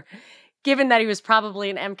wonder, given that he was probably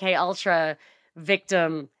an MK Ultra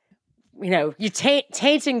victim, you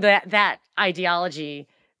tainting that ideology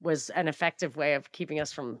was an effective way of keeping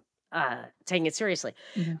us from taking it seriously.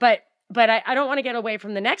 Mm-hmm. But I don't want to get away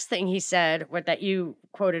from the next thing he said, that you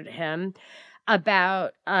quoted him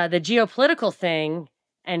about the geopolitical thing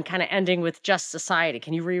and kind of ending with just society.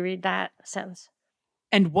 Can you reread that sentence?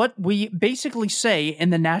 And what we basically say in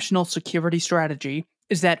the national security strategy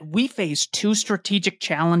is that we face two strategic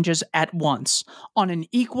challenges at once on an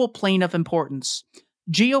equal plane of importance: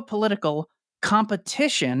 geopolitical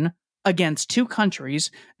competition against two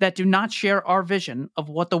countries that do not share our vision of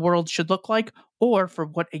what the world should look like or for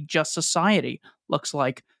what a just society looks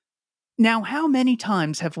like. Now, how many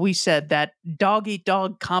times have we said that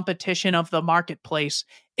dog-eat-dog competition of the marketplace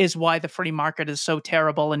is why the free market is so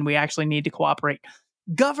terrible and we actually need to cooperate?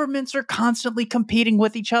 Governments are constantly competing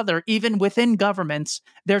with each other. Even within governments,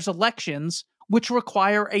 there's elections which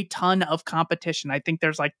require a ton of competition. I think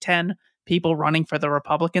there's like 10 people running for the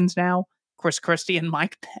Republicans now. Chris Christie and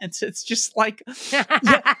Mike Pence. It's just like,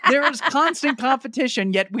 there is constant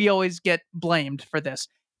competition, yet we always get blamed for this.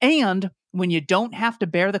 And when you don't have to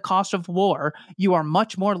bear the cost of war, you are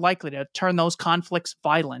much more likely to turn those conflicts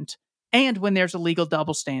violent, and when there's a legal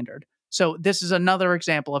double standard. So this is another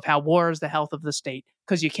example of how war is the health of the state,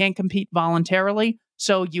 because you can't compete voluntarily,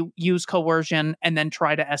 so you use coercion and then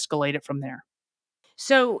try to escalate it from there.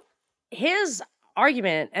 So his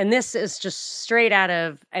argument, and this is just straight out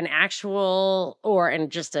of an actual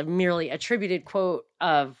and just a merely attributed quote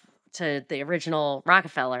to the original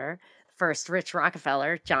Rockefeller, first rich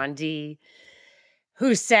Rockefeller, John D.,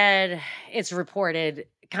 who said, it's reported,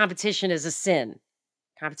 competition is a sin.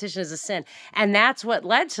 Competition is a sin. And that's what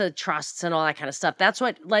led to trusts and all that kind of stuff. That's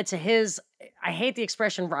what led to his, I hate the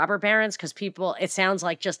expression robber barons, because it sounds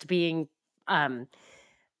like just being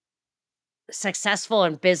successful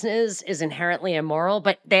in business is inherently immoral,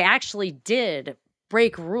 but they actually did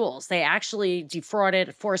break rules. They actually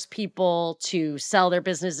defrauded, forced people to sell their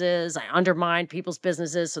businesses. I undermined people's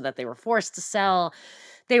businesses so that they were forced to sell.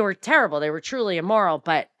 They were terrible. They were truly immoral,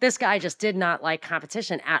 but this guy just did not like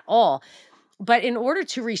competition at all. But in order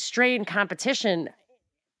to restrain competition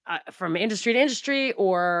from industry to industry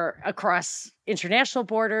or across international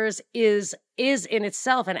borders is in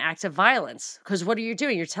itself an act of violence. Because what are you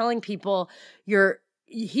doing? You're telling people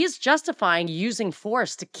he's justifying using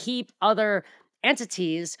force to keep other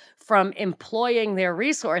entities from employing their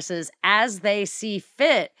resources as they see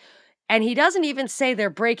fit. And he doesn't even say they're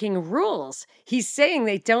breaking rules. He's saying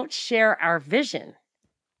they don't share our vision.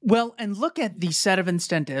 Well, and look at the set of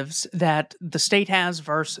incentives that the state has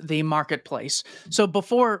versus the marketplace. So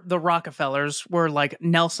before the Rockefellers were like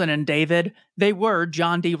Nelson and David, they were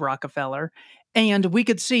John D. Rockefeller. And we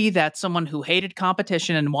could see that someone who hated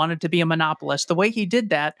competition and wanted to be a monopolist, the way he did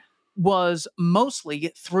that was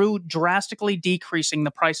mostly through drastically decreasing the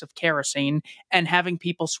price of kerosene and having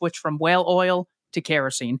people switch from whale oil to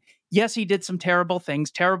kerosene. Yes, he did some terrible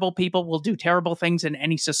things. Terrible people will do terrible things in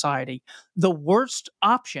any society. The worst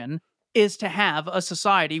option is to have a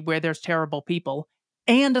society where there's terrible people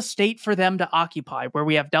and a state for them to occupy, where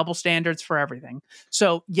we have double standards for everything.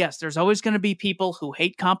 So, yes, there's always going to be people who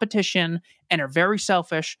hate competition and are very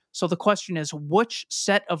selfish. So, the question is, which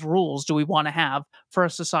set of rules do we want to have for a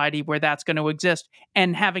society where that's going to exist?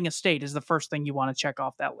 And having a state is the first thing you want to check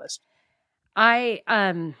off that list. I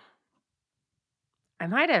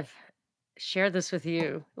might have shared this with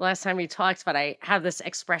you last time we talked, but I have this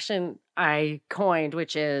expression I coined,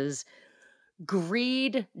 which is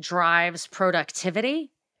greed drives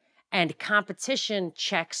productivity and competition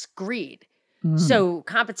checks greed. So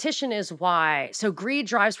competition is why. So greed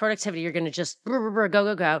drives productivity. You're going to just go,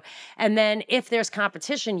 go, go. And then if there's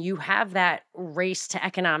competition, you have that race to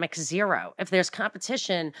economic zero. If there's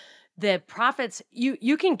competition, the profits,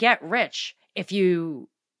 you can get rich if you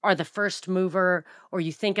are the first mover, or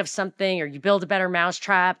you think of something, or you build a better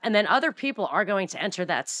mousetrap, and then other people are going to enter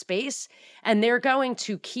that space, and they're going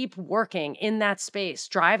to keep working in that space,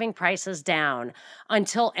 driving prices down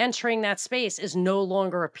until entering that space is no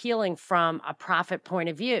longer appealing from a profit point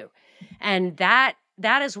of view. And that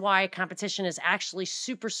is why competition is actually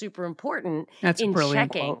super, super important in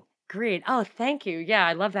checking greed. Oh, thank you. Yeah,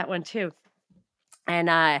 I love that one too.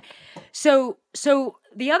 And so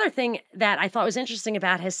the other thing that I thought was interesting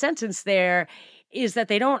about his sentence there is that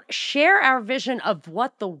they don't share our vision of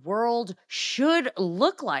what the world should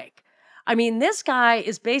look like. I mean, this guy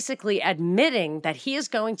is basically admitting that he is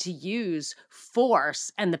going to use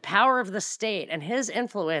force and the power of the state and his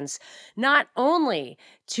influence not only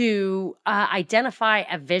to identify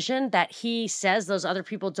a vision that he says those other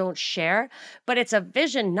people don't share, but it's a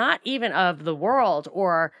vision not even of the world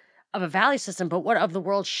or of a value system, but what of the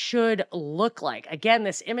world should look like. Again,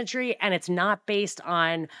 this imagery, and it's not based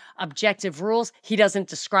on objective rules. He doesn't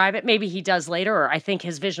describe it. Maybe he does later, or I think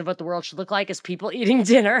his vision of what the world should look like is people eating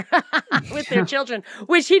dinner with their children,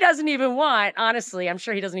 which he doesn't even want. Honestly, I'm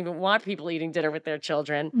sure he doesn't even want people eating dinner with their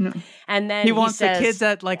children. No. And then he wants the kids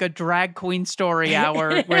at like a drag queen story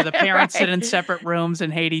hour where the parents sit in separate rooms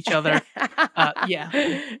and hate each other.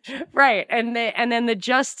 Yeah. Right. And then the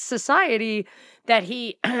just society that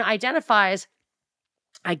he identifies,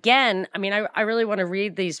 again, I mean, I really want to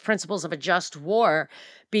read these principles of a just war,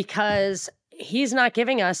 because he's not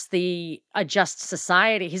giving us a just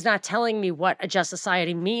society. He's not telling me what a just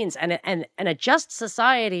society means. And a just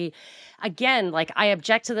society, again, like I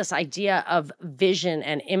object to this idea of vision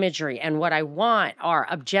and imagery. And what I want are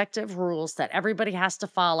objective rules that everybody has to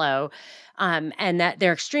follow. And that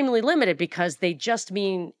they're extremely limited because they just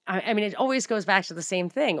mean, I mean, it always goes back to the same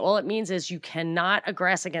thing. All it means is you cannot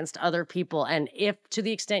aggress against other people. And if to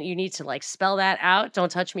the extent you need to like spell that out, don't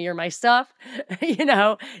touch me or my stuff,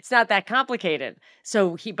 it's not that complicated.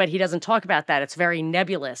 So but he doesn't talk about that. It's very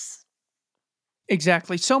nebulous.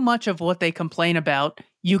 Exactly. So much of what they complain about,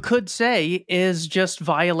 you could say, is just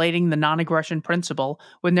violating the non-aggression principle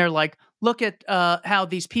when they're like, look at how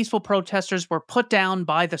these peaceful protesters were put down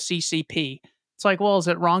by the CCP. It's like, well, is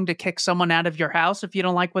it wrong to kick someone out of your house if you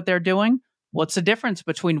don't like what they're doing? What's the difference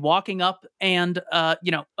between walking up and,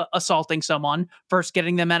 assaulting someone versus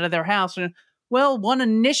getting them out of their house? And, well, one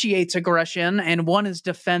initiates aggression and one is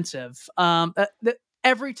defensive.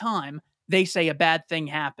 Every time they say a bad thing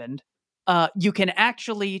happened, you can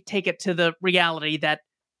actually take it to the reality that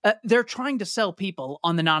they're trying to sell people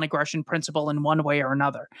on the non-aggression principle in one way or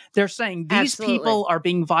another. They're saying these people are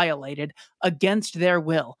being violated against their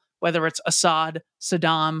will, whether it's Assad,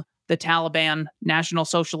 Saddam, the Taliban, National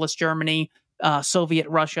Socialist Germany, Soviet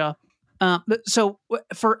Russia. So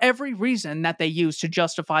for every reason that they use to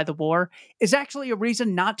justify the war is actually a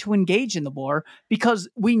reason not to engage in the war, because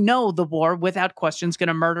we know the war, without question, is going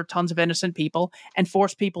to murder tons of innocent people and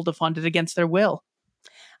force people to fund it against their will.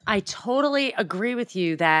 I totally agree with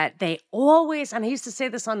you that they always, and I used to say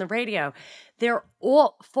this on the radio, they're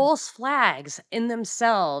all false flags in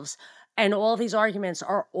themselves, and all these arguments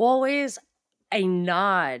are always a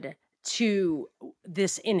nod to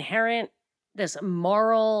this inherent, this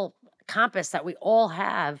moral compass that we all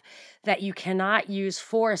have, that you cannot use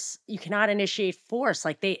force, you cannot initiate force.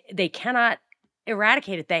 Like they cannot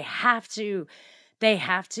eradicate it. They have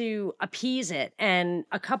to appease it. And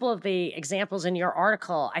a couple of the examples in your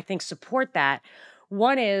article, I think, support that.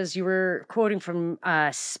 One is you were quoting from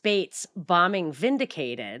Spate's bombing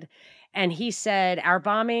Vindicated. And he said, our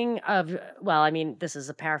bombing of, well, I mean, this is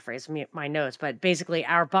a paraphrase of my notes, but basically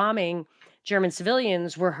our bombing German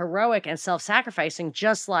civilians were heroic and self-sacrificing,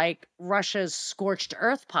 just like Russia's scorched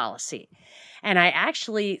earth policy. And I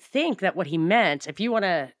actually think that what he meant, if you want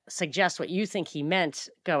to suggest what you think he meant,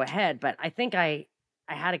 go ahead. But I think I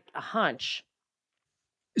had a hunch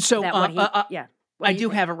So that what he, yeah. What I do you do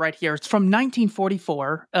think? have it right here. It's from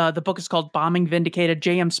 1944. The book is called Bombing Vindicated.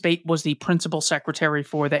 J.M. Spate was the principal secretary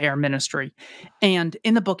for the Air Ministry. And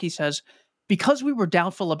in the book, he says, because we were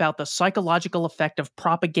doubtful about the psychological effect of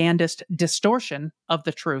propagandist distortion of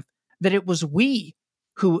the truth, that it was we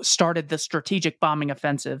who started the strategic bombing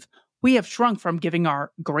offensive, we have shrunk from giving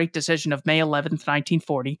our great decision of May 11th,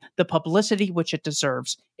 1940, the publicity which it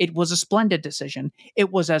deserves. It was a splendid decision.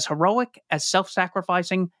 It was as heroic, as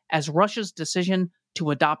self-sacrificing as Russia's decision to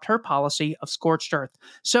adopt her policy of scorched earth.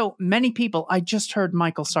 So many people, I just heard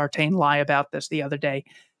Michael Sartain lie about this the other day.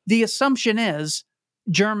 The assumption is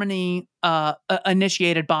Germany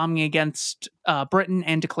initiated bombing against Britain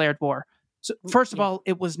and declared war. So, first of Yeah. all,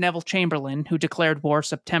 it was Neville Chamberlain who declared war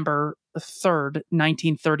September 3rd,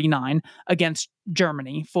 1939, against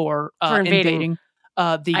Germany for invading. invading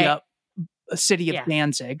the I- city of Yeah.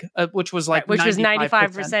 Danzig, which was like Right, which was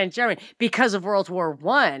 95% 95% German because of World War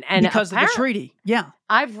I. And because of the treaty. Yeah.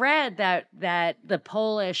 I've read that the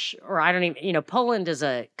Polish, or I don't even, Poland is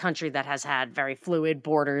a country that has had very fluid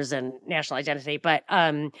borders and national identity, but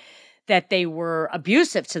that they were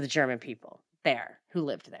abusive to the German people there who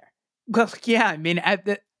lived there. Well, yeah. I mean,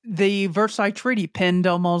 at the Versailles Treaty pinned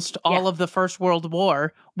almost all of the First World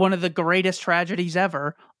War, one of the greatest tragedies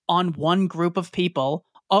ever, on one group of people,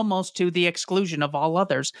 almost to the exclusion of all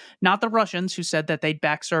others. Not the Russians, who said that they'd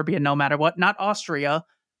back Serbia no matter what. Not Austria,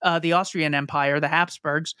 the Austrian Empire, the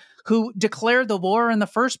Habsburgs, who declared the war in the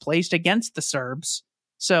first place against the Serbs.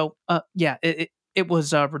 So, it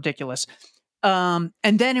was ridiculous. And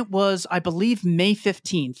then it was, I believe, May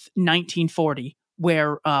 15th, 1940,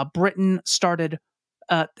 where Britain started,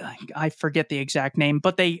 I forget the exact name,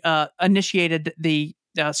 but they initiated the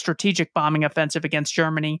strategic bombing offensive against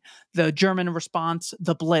Germany. The German response,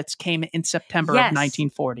 the Blitz, came in September of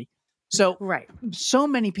 1940. So, so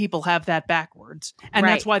many people have that backwards. And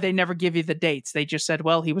that's why they never give you the dates. They just said,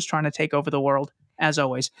 well, he was trying to take over the world, as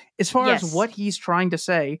always. As far as what he's trying to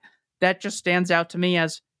say, that just stands out to me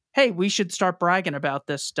as, hey, we should start bragging about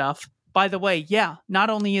this stuff. By the way, yeah,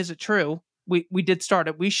 not only is it true, we did start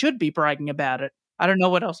it, we should be bragging about it. I don't know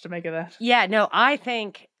what else to make of that. Yeah, no, I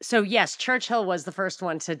think so. Yes, Churchill was the first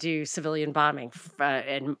one to do civilian bombing,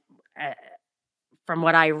 and from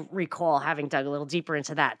what I recall, having dug a little deeper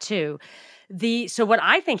into that too. So what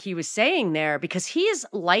I think he was saying there, because he is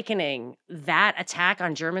likening that attack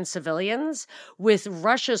on German civilians with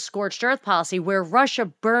Russia's scorched earth policy, where Russia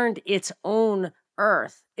burned its own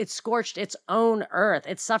earth. It scorched its own earth.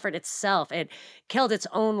 It suffered itself. It killed its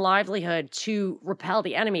own livelihood to repel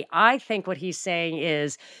the enemy. I think what he's saying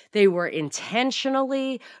is they were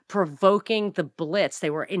intentionally provoking the Blitz. They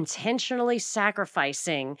were intentionally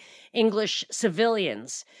sacrificing English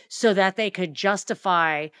civilians so that they could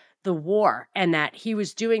justify the war, and that he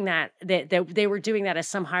was doing that they were doing that as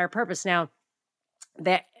some higher purpose. Now,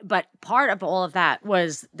 but part of all of that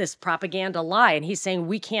was this propaganda lie, and he's saying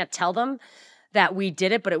we can't tell them that we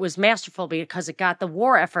did it, but it was masterful because it got the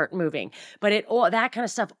war effort moving. But that kind of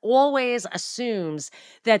stuff always assumes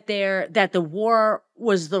that the war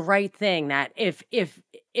was the right thing. That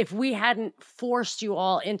if we hadn't forced you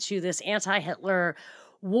all into this anti-Hitler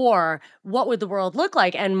war, what would the world look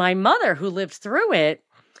like? And my mother, who lived through it,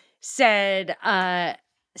 said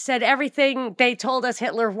everything they told us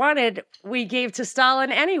Hitler wanted, we gave to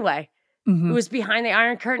Stalin anyway. Mm-hmm. It was behind the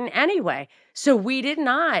Iron Curtain anyway. So we did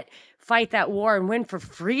not fight that war and win for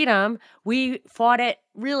freedom. We fought it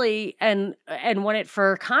really and won it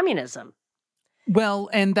for communism. Well,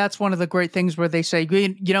 and that's one of the great things where they say,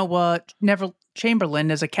 you know what, Neville Chamberlain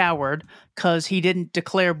is a coward because he didn't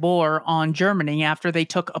declare war on Germany after they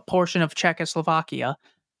took a portion of Czechoslovakia.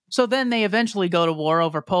 So then they eventually go to war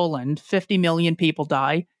over Poland. 50 million people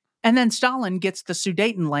die. And then Stalin gets the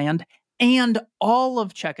Sudetenland and all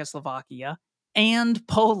of Czechoslovakia and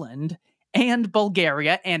Poland and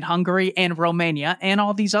Bulgaria and Hungary and Romania and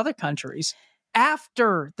all these other countries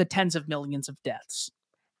after the tens of millions of deaths.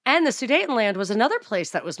 And the Sudetenland was another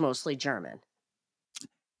place that was mostly German.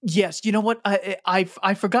 Yes, you know what?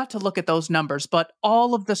 I forgot to look at those numbers, but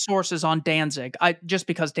all of the sources on Danzig, just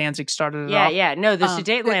because Danzig started it off. Yeah. No, the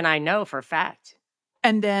Sudetenland I know for a fact.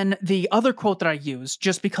 And then the other quote that I use,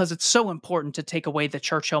 just because it's so important to take away the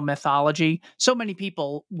Churchill mythology, so many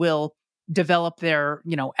people will develop their,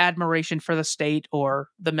 admiration for the state or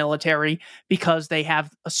the military because they have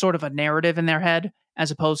a sort of a narrative in their head. as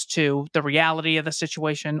opposed to the reality of the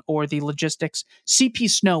situation or the logistics. C.P.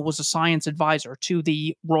 Snow was a science advisor to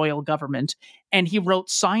the royal government, and he wrote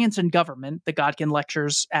Science and Government, the Godkin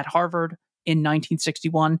Lectures at Harvard in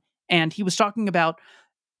 1961. And he was talking about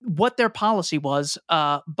what their policy was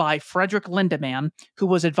by Frederick Lindemann, who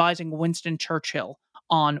was advising Winston Churchill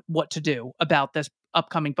on what to do about this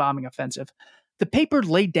upcoming bombing offensive. The paper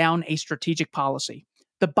laid down a strategic policy.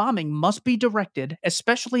 The bombing must be directed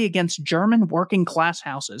especially against German working class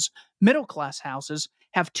houses. Middle class houses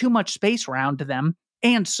have too much space around them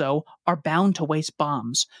and so are bound to waste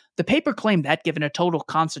bombs. The paper claimed that, given a total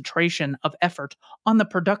concentration of effort on the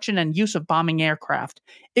production and use of bombing aircraft,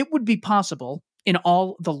 it would be possible in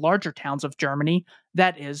all the larger towns of Germany,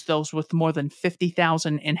 that is, those with more than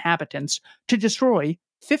 50,000 inhabitants, to destroy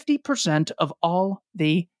 50% of all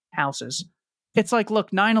the houses. It's like,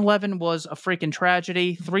 look, 9/11 was a freaking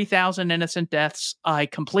tragedy, 3,000 innocent deaths. I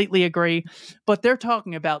completely agree. But they're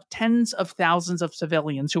talking about tens of thousands of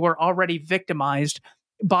civilians who were already victimized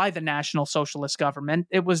by the National Socialist government.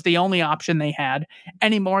 It was the only option they had,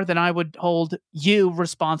 any more than I would hold you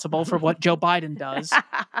responsible for what Joe Biden does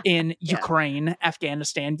in Ukraine,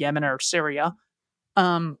 Afghanistan, Yemen, or Syria.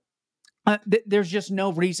 There's just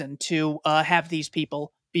no reason to have these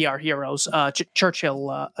people be our heroes,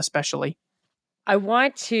 Churchill especially. I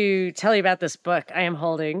want to tell you about this book I am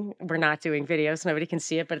holding. We're not doing videos, so nobody can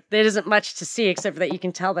see it, but there isn't much to see except for that you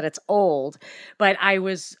can tell that it's old. But I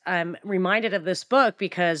was reminded of this book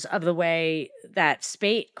because of the way that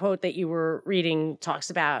Spate quote that you were reading talks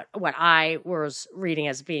about what I was reading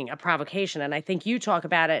as being a provocation. And I think you talk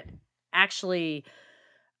about it actually.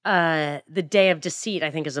 The Day of Deceit, I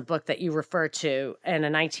think, is a book that you refer to in a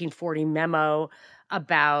 1940 memo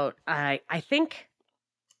about, I think,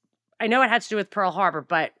 I know it had to do with Pearl Harbor,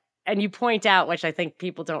 and you point out, which I think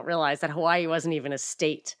people don't realize, that Hawaii wasn't even a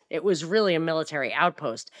state. It was really a military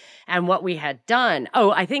outpost. And what we had done,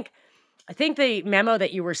 I think the memo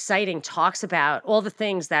that you were citing talks about all the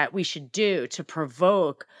things that we should do to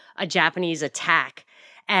provoke a Japanese attack.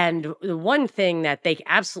 And the one thing that they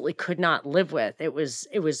absolutely could not live with, it was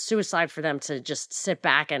suicide for them to just sit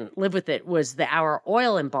back and live with it, was our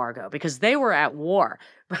oil embargo, because they were at war.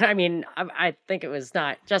 But I mean, I think it was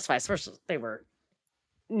not justified. First, they were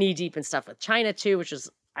knee deep in stuff with China too, which was,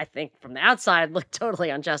 I think, from the outside looked totally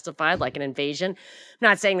unjustified, like an invasion. I'm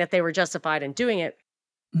not saying that they were justified in doing it,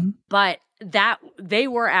 but that they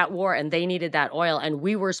were at war and they needed that oil, and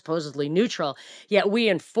we were supposedly neutral, yet we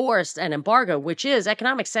enforced an embargo, which is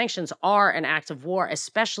economic sanctions are an act of war,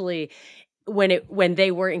 especially when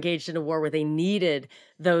they were engaged in a war where they needed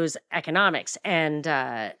those economics. And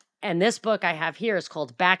this book I have here is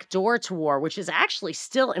called Back Door to War, which is actually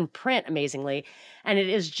still in print, amazingly, and it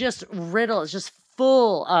is just riddled, it's just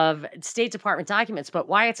full of State Department documents. But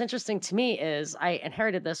why it's interesting to me is I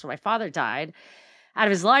inherited this when my father died out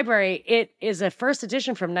of his library. It is a first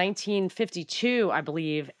edition from 1952, I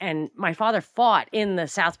believe. And my father fought in the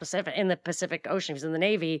South Pacific, in the Pacific Ocean. He was in the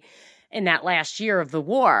Navy in that last year of the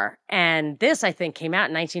war. And this, I think, came out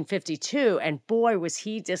in 1952. And boy, was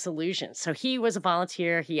he disillusioned. So he was a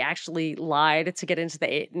volunteer. He actually lied to get into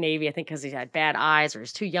the Navy, I think, because he had bad eyes or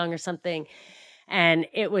was too young or something. And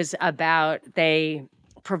it was about, they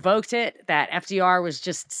provoked it, that FDR was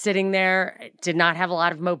just sitting there, did not have a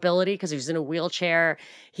lot of mobility because he was in a wheelchair.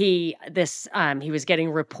 He was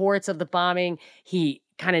getting reports of the bombing. He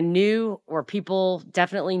kind of knew, or people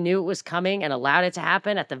definitely knew it was coming and allowed it to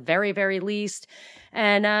happen at the very, very least.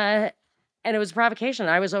 And it was a provocation.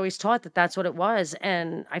 I was always taught that that's what it was.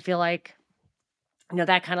 And I feel like,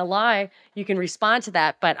 that kind of lie, you can respond to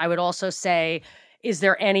that. But I would also say, is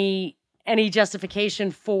there any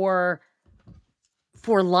justification for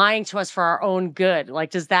lying to us for our own good?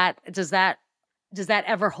 Like, does that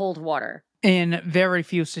ever hold water? In very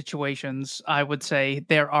few situations, I would say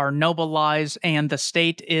there are noble lies, and the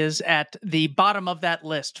state is at the bottom of that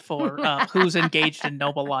list for who's engaged in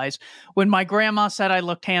noble lies. When my grandma said I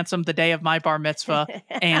looked handsome the day of my bar mitzvah,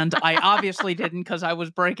 and I obviously didn't because I was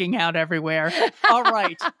breaking out everywhere. All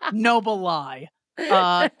right, noble lie.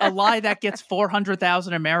 A lie that gets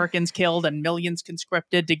 400,000 Americans killed and millions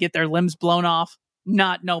conscripted to get their limbs blown off.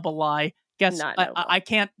 Not noble lie. Guess I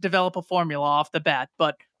can't develop a formula off the bat,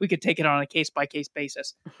 but we could take it on a case-by-case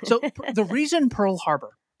basis. So the reason Pearl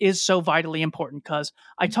Harbor is so vitally important, because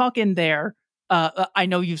I talk in there, I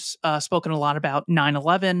know you've spoken a lot about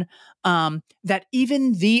 9/11, that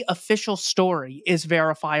even the official story is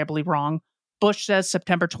verifiably wrong. Bush says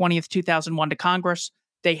September 20th, 2001 to Congress,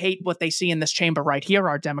 they hate what they see in this chamber right here,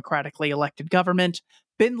 our democratically elected government.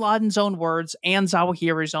 Bin Laden's own words and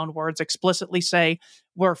Zawahiri's own words explicitly say,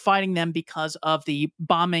 were fighting them because of the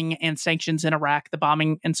bombing and sanctions in Iraq, the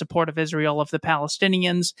bombing and support of Israel of the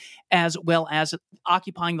Palestinians, as well as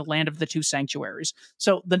occupying the land of the two sanctuaries.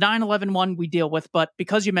 So the 9/11 one we deal with, but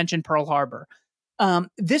because you mentioned Pearl Harbor,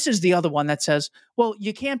 this is the other one that says, well,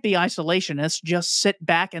 you can't be isolationist, just sit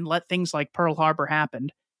back and let things like Pearl Harbor happen.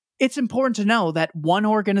 It's important to know that one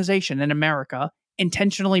organization in America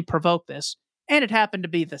intentionally provoked this, and it happened to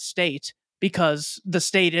be the state, because the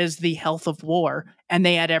state is the health of war, and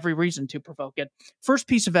they had every reason to provoke it. First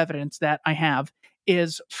piece of evidence that I have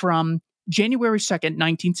is from January 2nd,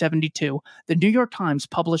 1972. The New York Times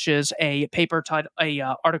publishes a paper titled,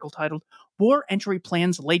 article titled "War Entry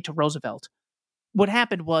Plans Laid to Roosevelt." What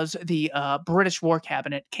happened was the British War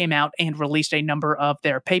Cabinet came out and released a number of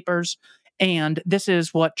their papers. And this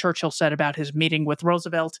is what Churchill said about his meeting with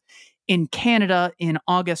Roosevelt in Canada in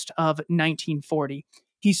August of 1940.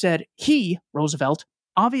 He said Roosevelt,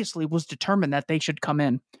 obviously was determined that they should come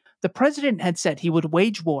in. The president had said he would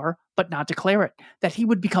wage war, but not declare it, that he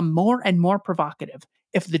would become more and more provocative.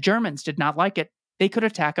 If the Germans did not like it, they could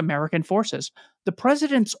attack American forces. The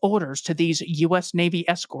president's orders to these U.S. Navy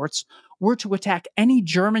escorts were to attack any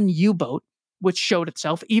German U-boat which showed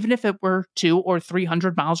itself, even if it were 200 or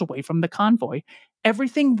 300 miles away from the convoy.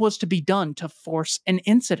 Everything was to be done to force an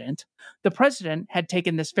incident. The president had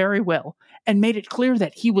taken this very well and made it clear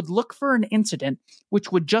that he would look for an incident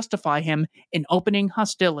which would justify him in opening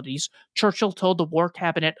hostilities, Churchill told the War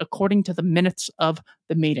Cabinet according to the minutes of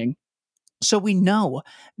the meeting. So we know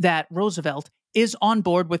that Roosevelt is on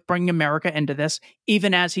board with bringing America into this,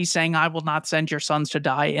 even as he's saying, I will not send your sons to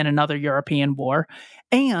die in another European war.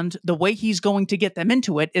 And the way he's going to get them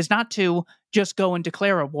into it is not to just go and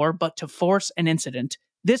declare a war, but to force an incident.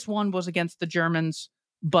 This one was against the Germans,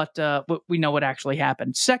 but we know what actually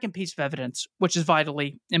happened. Second piece of evidence, which is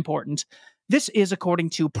vitally important. This is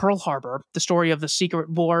according to Pearl Harbor, the story of the secret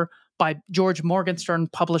war by George Morgenstern,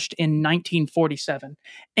 published in 1947.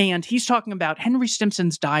 And he's talking about Henry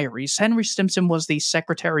Stimson's diaries. Henry Stimson was the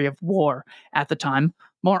Secretary of War at the time.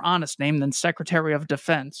 More honest name than Secretary of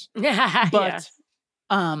Defense. But,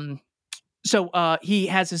 so he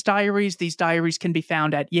has his diaries. These diaries can be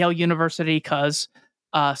found at Yale University because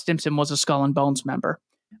Stimson was a Skull and Bones member.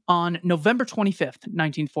 On November 25th,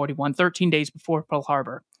 1941, 13 days before Pearl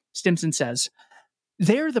Harbor, Stimson says,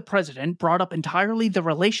 there, the president brought up entirely the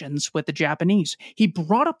relations with the Japanese. He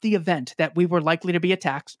brought up the event that we were likely to be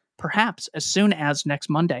attacked, perhaps as soon as next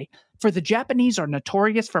Monday. For the Japanese are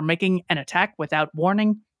notorious for making an attack without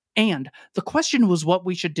warning, and the question was what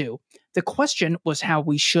we should do. The question was how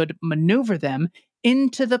we should maneuver them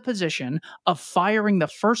into the position of firing the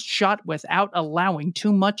first shot without allowing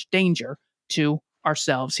too much danger to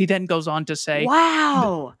ourselves. He then goes on to say,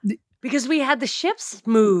 wow, because we had the ships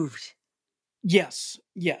moved. Yes.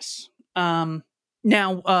 Now,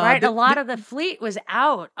 right, a lot of the fleet was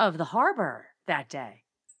out of the harbor that day.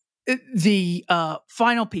 The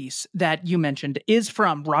final piece that you mentioned is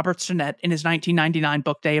from Robert Stinnett in his 1999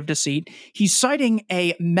 book, Day of Deceit. He's citing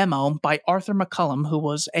a memo by Arthur McCullum, who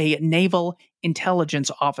was a naval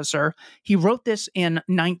intelligence officer. He wrote this in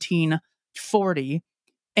 1940.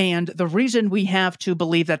 And the reason we have to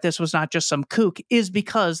believe that this was not just some kook is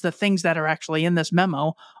because the things that are actually in this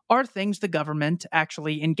memo are things the government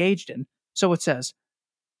actually engaged in. So it says,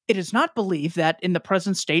 it is not believed that in the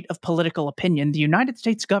present state of political opinion, the United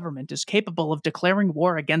States government is capable of declaring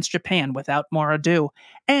war against Japan without more ado,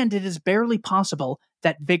 and it is barely possible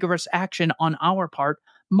that vigorous action on our part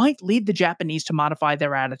might lead the Japanese to modify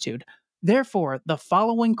their attitude. Therefore, the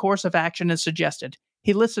following course of action is suggested.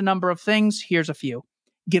 He lists a number of things. Here's a few.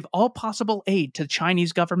 Give all possible aid to the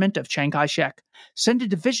Chinese government of Chiang Kai-shek. Send a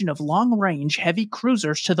division of long-range heavy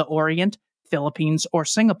cruisers to the Orient, Philippines, or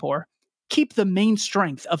Singapore. Keep the main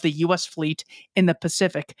strength of the U.S. fleet in the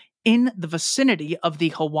Pacific in the vicinity of the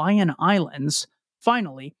Hawaiian Islands.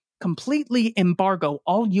 Finally, completely embargo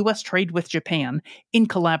all U.S. trade with Japan in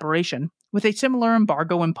collaboration with a similar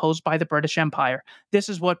embargo imposed by the British Empire. This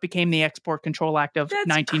is what became the Export Control Act of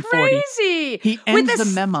 1940. Crazy. He ends the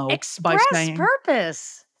memo by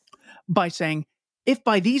saying, if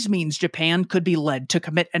by these means Japan could be led to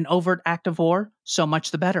commit an overt act of war, so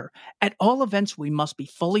much the better. At all events, we must be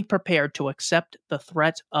fully prepared to accept the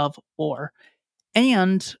threat of war.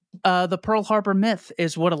 And the Pearl Harbor myth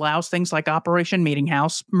is what allows things like Operation Meeting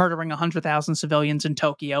House, murdering 100,000 civilians in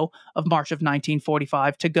Tokyo of March of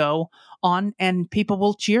 1945, to go on, and people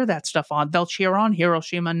will cheer that stuff on. They'll cheer on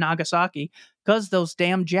Hiroshima and Nagasaki because those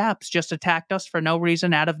damn Japs just attacked us for no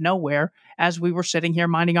reason out of nowhere as we were sitting here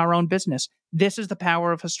minding our own business. This is the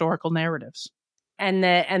power of historical narratives. And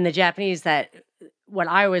the Japanese, that what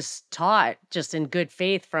I was taught just in good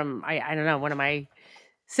faith from, I don't know, one of my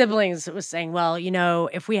siblings was saying, well,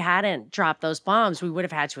 if we hadn't dropped those bombs, we would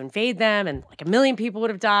have had to invade them and like 1 million people would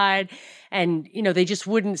have died. And, they just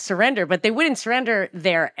wouldn't surrender, but they wouldn't surrender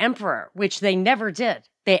their emperor, which they never did.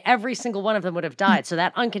 Every single one of them would have died. So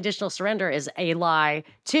that unconditional surrender is a lie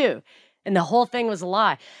too. And the whole thing was a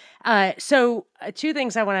lie. So two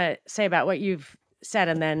things I want to say about what you've said,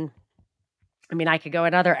 and then I could go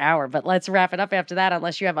another hour, but let's wrap it up after that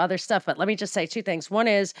unless you have other stuff. But let me just say two things. One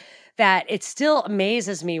is that it still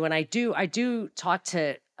amazes me when I do talk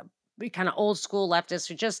to kind of old school leftists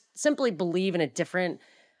who just simply believe in a different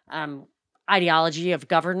ideology of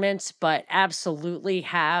government, but absolutely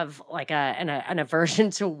have like an aversion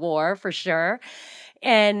to war for sure.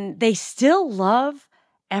 And they still love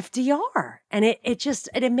FDR. And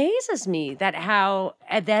it amazes me that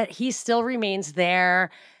that he still remains their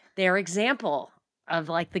example of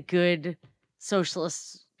like the good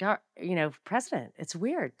socialist, president. It's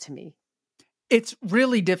weird to me. It's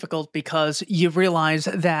really difficult because you realize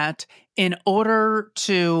that in order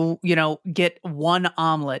to, get one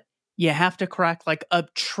omelet, you have to crack like 1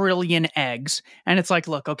 trillion eggs. And it's like,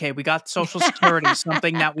 look, okay, we got Social Security,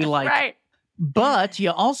 something that we like. Right. But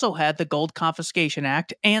you also had the Gold Confiscation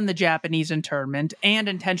Act and the Japanese internment and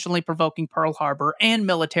intentionally provoking Pearl Harbor and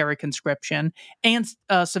military conscription and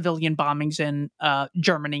civilian bombings in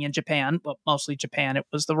Germany and Japan. Well, mostly Japan. It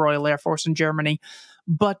was the Royal Air Force in Germany.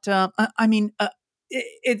 But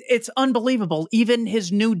it's unbelievable. Even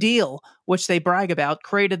his New Deal, which they brag about,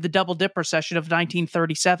 created the Double Dip Recession of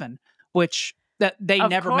 1937, which that they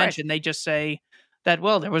never mention. They just say that,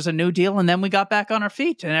 well, there was a New Deal and then we got back on our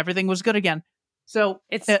feet and everything was good again. So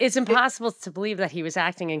it's impossible to believe that he was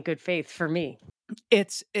acting in good faith for me.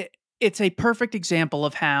 It's a perfect example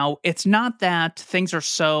of how it's not that things are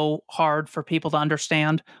so hard for people to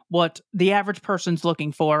understand. What the average person's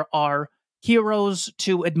looking for are heroes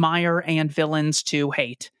to admire and villains to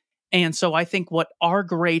hate. And so I think what our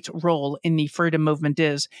great role in the freedom movement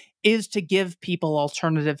is to give people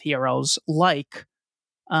alternative heroes like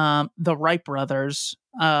the Wright brothers.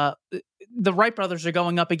 The Wright brothers are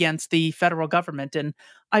going up against the federal government, and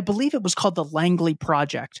I believe it was called the Langley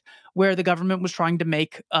Project, where the government was trying to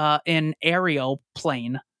make an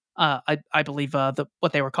aeroplane. I believe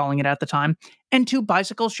what they were calling it at the time, and two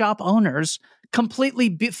bicycle shop owners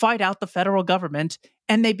completely fight out the federal government,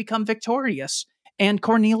 and they become victorious. And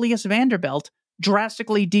Cornelius Vanderbilt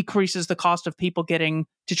drastically decreases the cost of people getting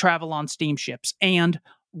to travel on steamships and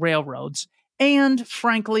railroads. And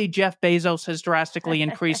frankly, Jeff Bezos has drastically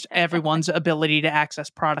increased everyone's ability to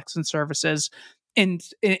access products and services in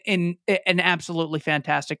an absolutely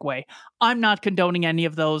fantastic way. I'm not condoning any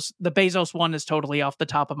of those. The Bezos one is totally off the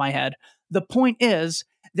top of my head. The point is,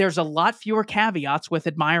 there's a lot fewer caveats with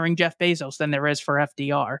admiring Jeff Bezos than there is for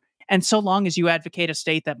FDR. And so long as you advocate a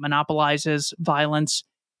state that monopolizes violence,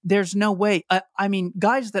 there's no way.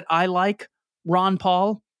 Guys that I like, Ron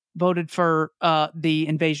Paul, voted for the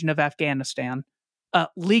invasion of Afghanistan.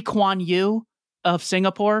 Lee Kuan Yew of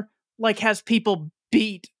Singapore has people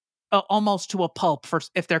beat almost to a pulp for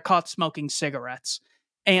if they're caught smoking cigarettes.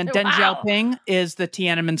 And Deng Xiaoping is the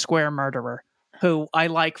Tiananmen Square murderer, who I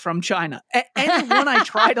like from China. Anyone I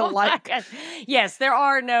try to like. Yes, there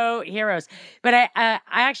are no heroes. But I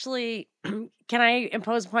actually, can I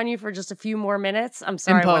impose upon you for just a few more minutes? I'm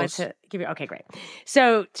sorry. I wanted to give you, okay, great.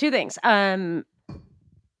 So two things.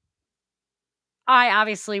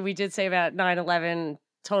 We did say about 9/11,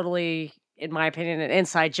 totally, in my opinion, an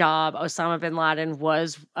inside job. Osama bin Laden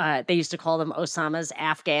was, they used to call them Osama's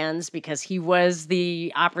Afghans because he was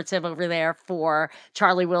the operative over there for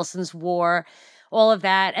Charlie Wilson's war, all of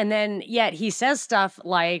that. And then yet he says stuff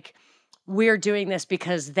like, we're doing this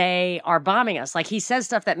because they are bombing us. Like he says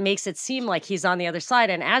stuff that makes it seem like he's on the other side.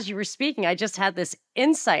 And as you were speaking, I just had this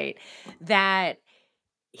insight that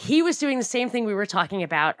he was doing the same thing we were talking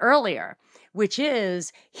about earlier, which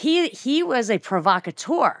is he was a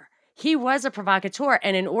provocateur. He was a provocateur.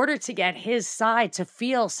 And in order to get his side to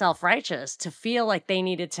feel self-righteous, to feel like they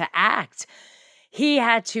needed to act, he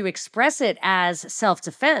had to express it as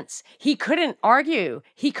self-defense. He couldn't argue.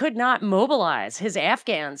 He could not mobilize his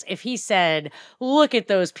Afghans if he said, look at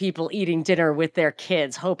those people eating dinner with their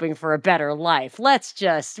kids, hoping for a better life.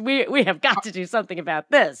 We have got to do something about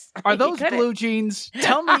this. Are those blue jeans?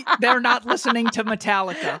 Tell me they're not listening to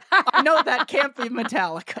Metallica. I know that can't be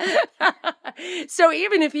Metallica. So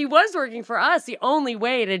even if he was working for us, the only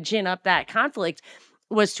way to gin up that conflict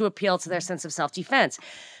was to appeal to their sense of self-defense,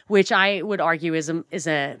 which I would argue is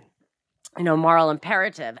a moral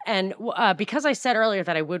imperative. And because I said earlier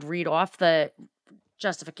that I would read off the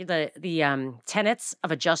tenets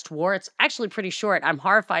of a just war. It's actually pretty short. I'm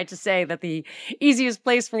horrified to say that the easiest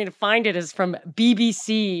place for me to find it is from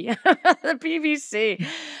BBC, the BBC.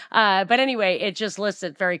 But anyway, it just lists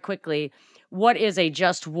it very quickly. What is a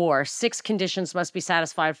just war? 6 conditions must be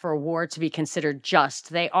satisfied for a war to be considered just.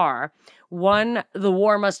 They are: 1, the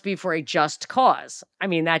war must be for a just cause. I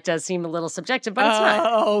mean, that does seem a little subjective, but it's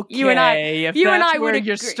not. Okay, You and I, if you and that's I where would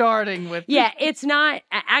you're agree. starting with. Yeah, it's not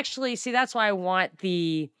actually. See, that's why I want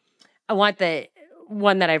the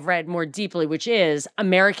one that I've read more deeply, which is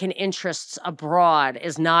American interests abroad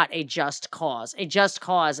is not a just cause. A just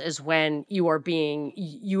cause is when your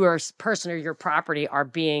person or your property are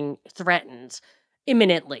being threatened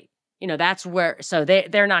imminently. That's where, so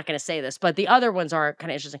they're not going to say this, but the other ones are kind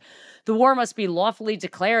of interesting. The war must be lawfully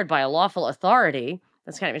declared by a lawful authority.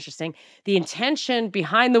 That's kind of interesting. The intention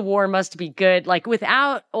behind the war must be good, like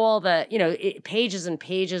without all the, pages and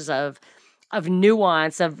pages of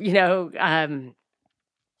nuance of,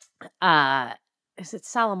 is it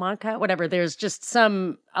Salamanca? Whatever. There's just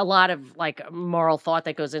a lot of like moral thought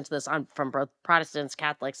that goes into this from both Protestants,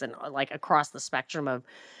 Catholics, and like across the spectrum of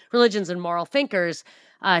religions and moral thinkers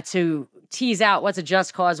to tease out what's a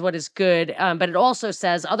just cause, what is good. But it also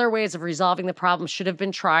says other ways of resolving the problem should have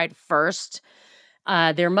been tried first.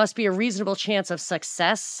 There must be a reasonable chance of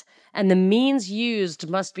success, and the means used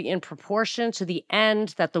must be in proportion to the end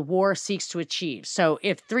that the war seeks to achieve. So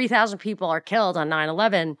if 3,000 people are killed on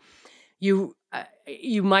 9/11, you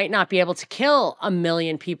might not be able to kill 1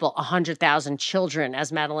 million people. 100,000 children,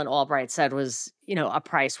 as Madeleine Albright said, was, a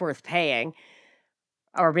price worth paying.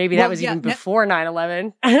 Or maybe that was even before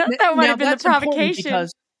 9/11. That might have been the provocation.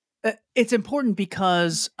 Because, it's important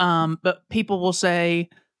because but people will say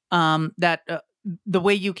that the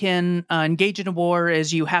way you can engage in a war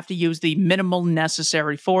is you have to use the minimal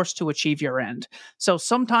necessary force to achieve your end. So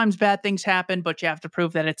sometimes bad things happen, but you have to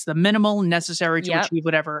prove that it's the minimal necessary to achieve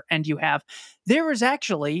whatever end you have. There is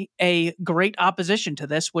actually a great opposition to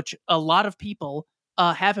this, which a lot of people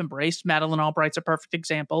have embraced. Madeleine Albright's a perfect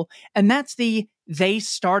example, and that's the "they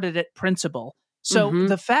started it" principle. So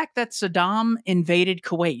the fact that Saddam invaded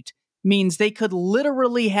Kuwait means they could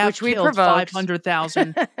literally have killed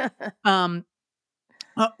 500,000.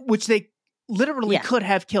 Which they literally could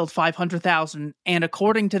have killed 500,000. And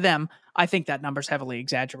according to them, I think that number's heavily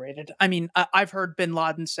exaggerated. I mean, I've heard bin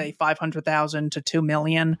Laden say 500,000 to 2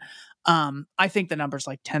 million. I think the number's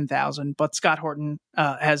like 10,000, but Scott Horton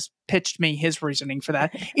has pitched me his reasoning for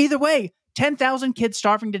that. Either way, 10,000 kids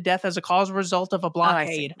starving to death as a cause result of a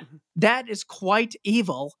blockade. That is quite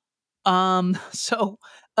evil. That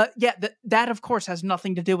of course has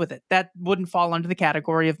nothing to do with it. That wouldn't fall under the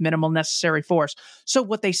category of minimal necessary force. So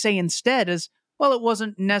what they say instead is, well, it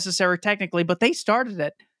wasn't necessary technically, but they started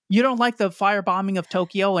it. You don't like the firebombing of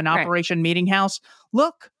Tokyo and Operation Meeting House?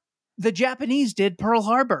 Look, the Japanese did Pearl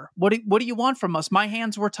Harbor. What do you want from us? My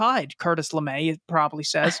hands were tied, Curtis LeMay probably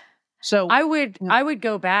says. So I would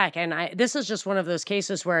go back, and this is just one of those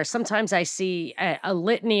cases where sometimes I see a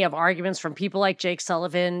litany of arguments from people like Jake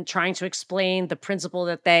Sullivan trying to explain the principle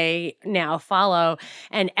that they now follow,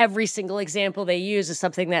 and every single example they use is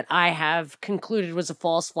something that I have concluded was a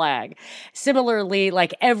false flag. Similarly,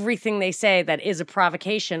 like everything they say that is a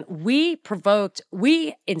provocation, we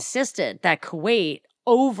insisted that Kuwait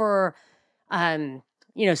over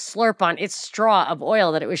slurp on its straw of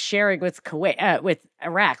oil that it was sharing with Kuwait, with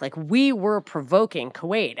Iraq. Like we were provoking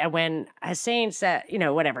Kuwait. And when Hussein said,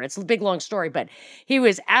 whatever, it's a big, long story, but he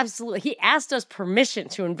asked us permission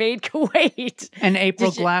to invade Kuwait. And April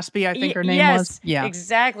Glaspie, I think her name was. Yeah,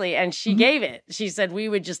 exactly. And she gave it. She said, we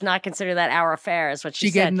would just not consider that our affair, is what she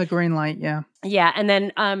said. She gave him the green light. Yeah. Yeah. And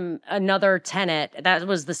then another tenet, that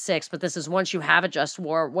was the 6th, but this is once you have a just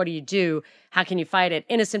war, what do you do? How can you fight it?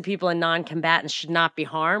 Innocent people and non-combatants should not be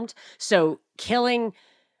harmed. So killing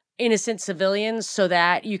innocent civilians so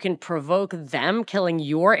that you can provoke them killing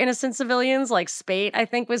your innocent civilians, like Spate, I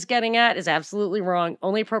think, was getting at, is absolutely wrong.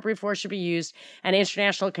 Only appropriate force should be used, and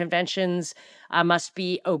international conventions must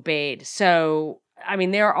be obeyed. So, I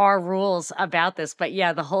mean, there are rules about this, but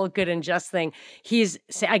yeah, the whole good and just thing.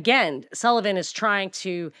 Sullivan is trying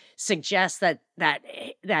to suggest that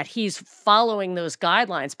he's following those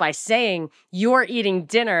guidelines by saying your eating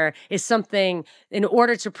dinner is something. In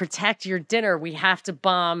order to protect your dinner, we have to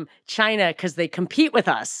bomb China because they compete with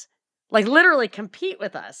us. Like literally compete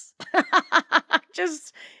with us.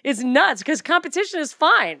 Just, it's nuts because competition is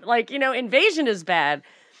fine. Like, invasion is bad.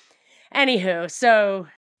 Anywho, So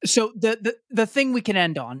the thing we can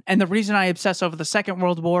end on, and the reason I obsess over the Second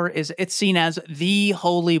World War is it's seen as the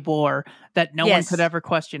holy war that no one could ever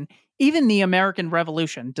question. Even the American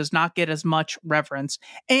Revolution does not get as much reverence.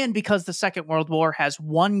 And because the Second World War has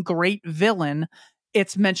one great villain,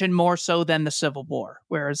 it's mentioned more so than the Civil War,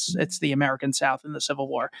 whereas it's the American South in the Civil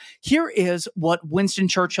War. Here is what Winston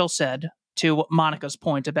Churchill said to Monica's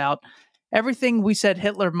point about everything we said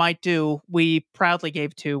Hitler might do, we proudly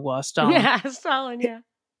gave to Stalin. Yeah, Stalin, yeah.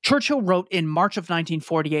 Churchill wrote in March of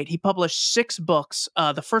 1948, he published 6 books.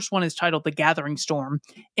 The first one is titled The Gathering Storm.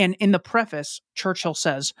 And in the preface, Churchill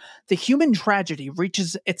says, "The human tragedy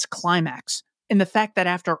reaches its climax in the fact that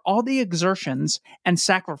after all the exertions and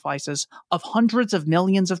sacrifices of hundreds of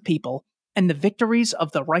millions of people and the victories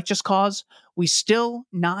of the righteous cause, we have still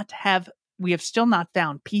not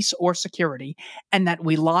found peace or security, and that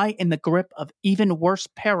we lie in the grip of even worse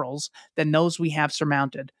perils than those we have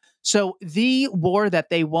surmounted." So the war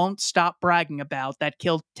that they won't stop bragging about that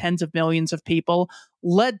killed tens of millions of people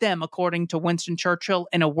led them, according to Winston Churchill,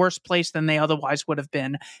 in a worse place than they otherwise would have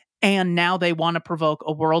been. And now they want to provoke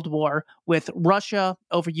a world war with Russia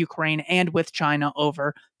over Ukraine and with China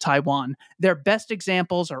over Taiwan. Their best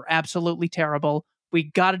examples are absolutely terrible. We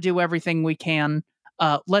got to do everything we can.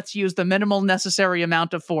 Let's use the minimal necessary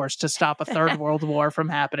amount of force to stop a third world war from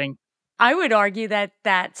happening. I would argue that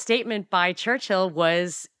that statement by Churchill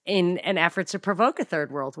was in an effort to provoke a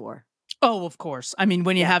third world war. Oh, of course. I mean,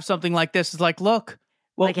 when you have something like this, it's like, look,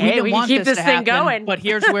 well, like, we hey, didn't we want can keep this to thing happen, going, but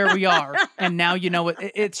here's where we are. And now, you know,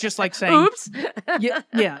 it's just like saying, oops. yeah,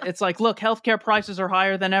 it's like, look, healthcare prices are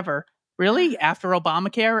higher than ever. Really? After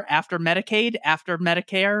Obamacare, after Medicaid, after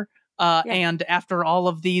Medicare, and after all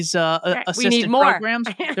of these assisted programs,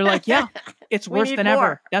 they're like, yeah, it's worse than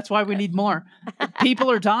ever. That's why we need more. People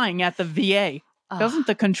are dying at the VA. Doesn't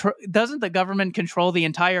the government control the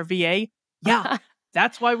entire VA? Yeah,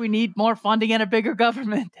 that's why we need more funding and a bigger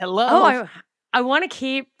government. Hello. Oh, I want to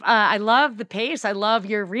keep. I love the pace. I love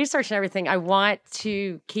your research and everything. I want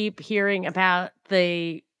to keep hearing about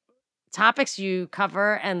the topics you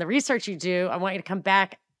cover and the research you do. I want you to come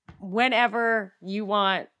back whenever you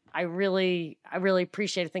want. I really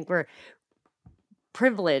appreciate it. I think we're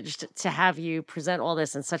privileged to have you present all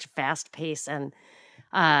this in such a fast pace and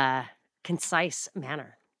concise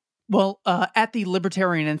manner. Well, at the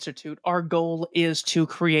Libertarian Institute, our goal is to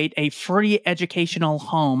create a free educational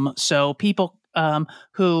home. So people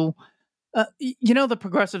who, the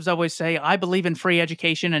progressives always say, I believe in free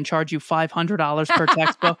education and charge you $500 per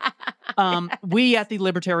textbook. We at the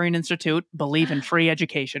Libertarian Institute believe in free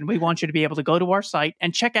education. We want you to be able to go to our site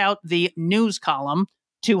and check out the news column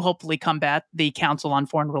to hopefully combat the Council on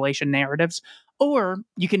Foreign Relations narratives. Or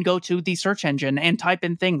you can go to the search engine and type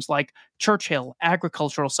in things like Churchill,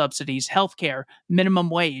 agricultural subsidies, healthcare, minimum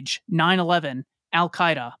wage, 9/11,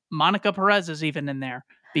 Al-Qaeda. Monica Perez is even in there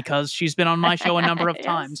because she's been on my show a number of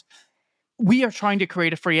times. We are trying to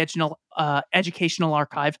create a free educational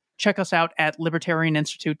archive. Check us out at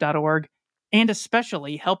libertarianinstitute.org, and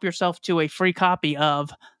especially help yourself to a free copy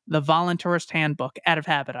of The Voluntarist Handbook. Out of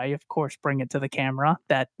habit, I, of course, bring it to the camera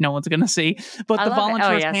that no one's going to see. But The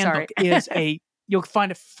Voluntarist Handbook is you'll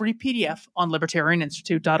find a free PDF on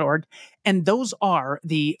libertarianinstitute.org. And those are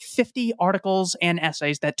the 50 articles and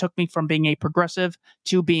essays that took me from being a progressive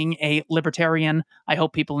to being a libertarian. I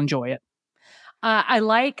hope people enjoy it. I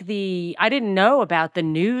didn't know about the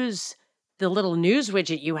little news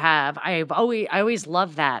widget you have. I always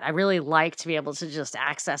love that. I really like to be able to just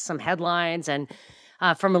access some headlines and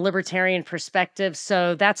from a libertarian perspective.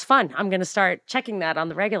 So that's fun. I'm going to start checking that on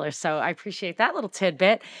the regular. So I appreciate that little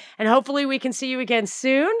tidbit. And hopefully we can see you again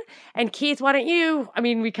soon. And Keith, why don't you,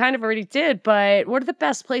 we kind of already did, but what are the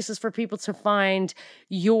best places for people to find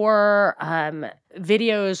your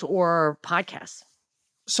videos or podcasts?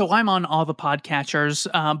 So I'm on all the podcatchers,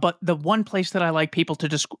 but the one place that I like people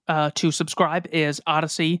to subscribe is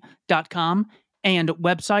Odyssey.com. And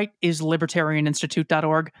website is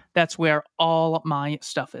libertarianinstitute.org. That's where all my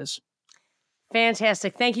stuff is.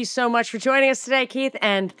 Fantastic. Thank you so much for joining us today, Keith.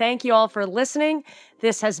 And thank you all for listening.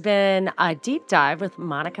 This has been a deep dive with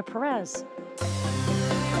Monica Perez.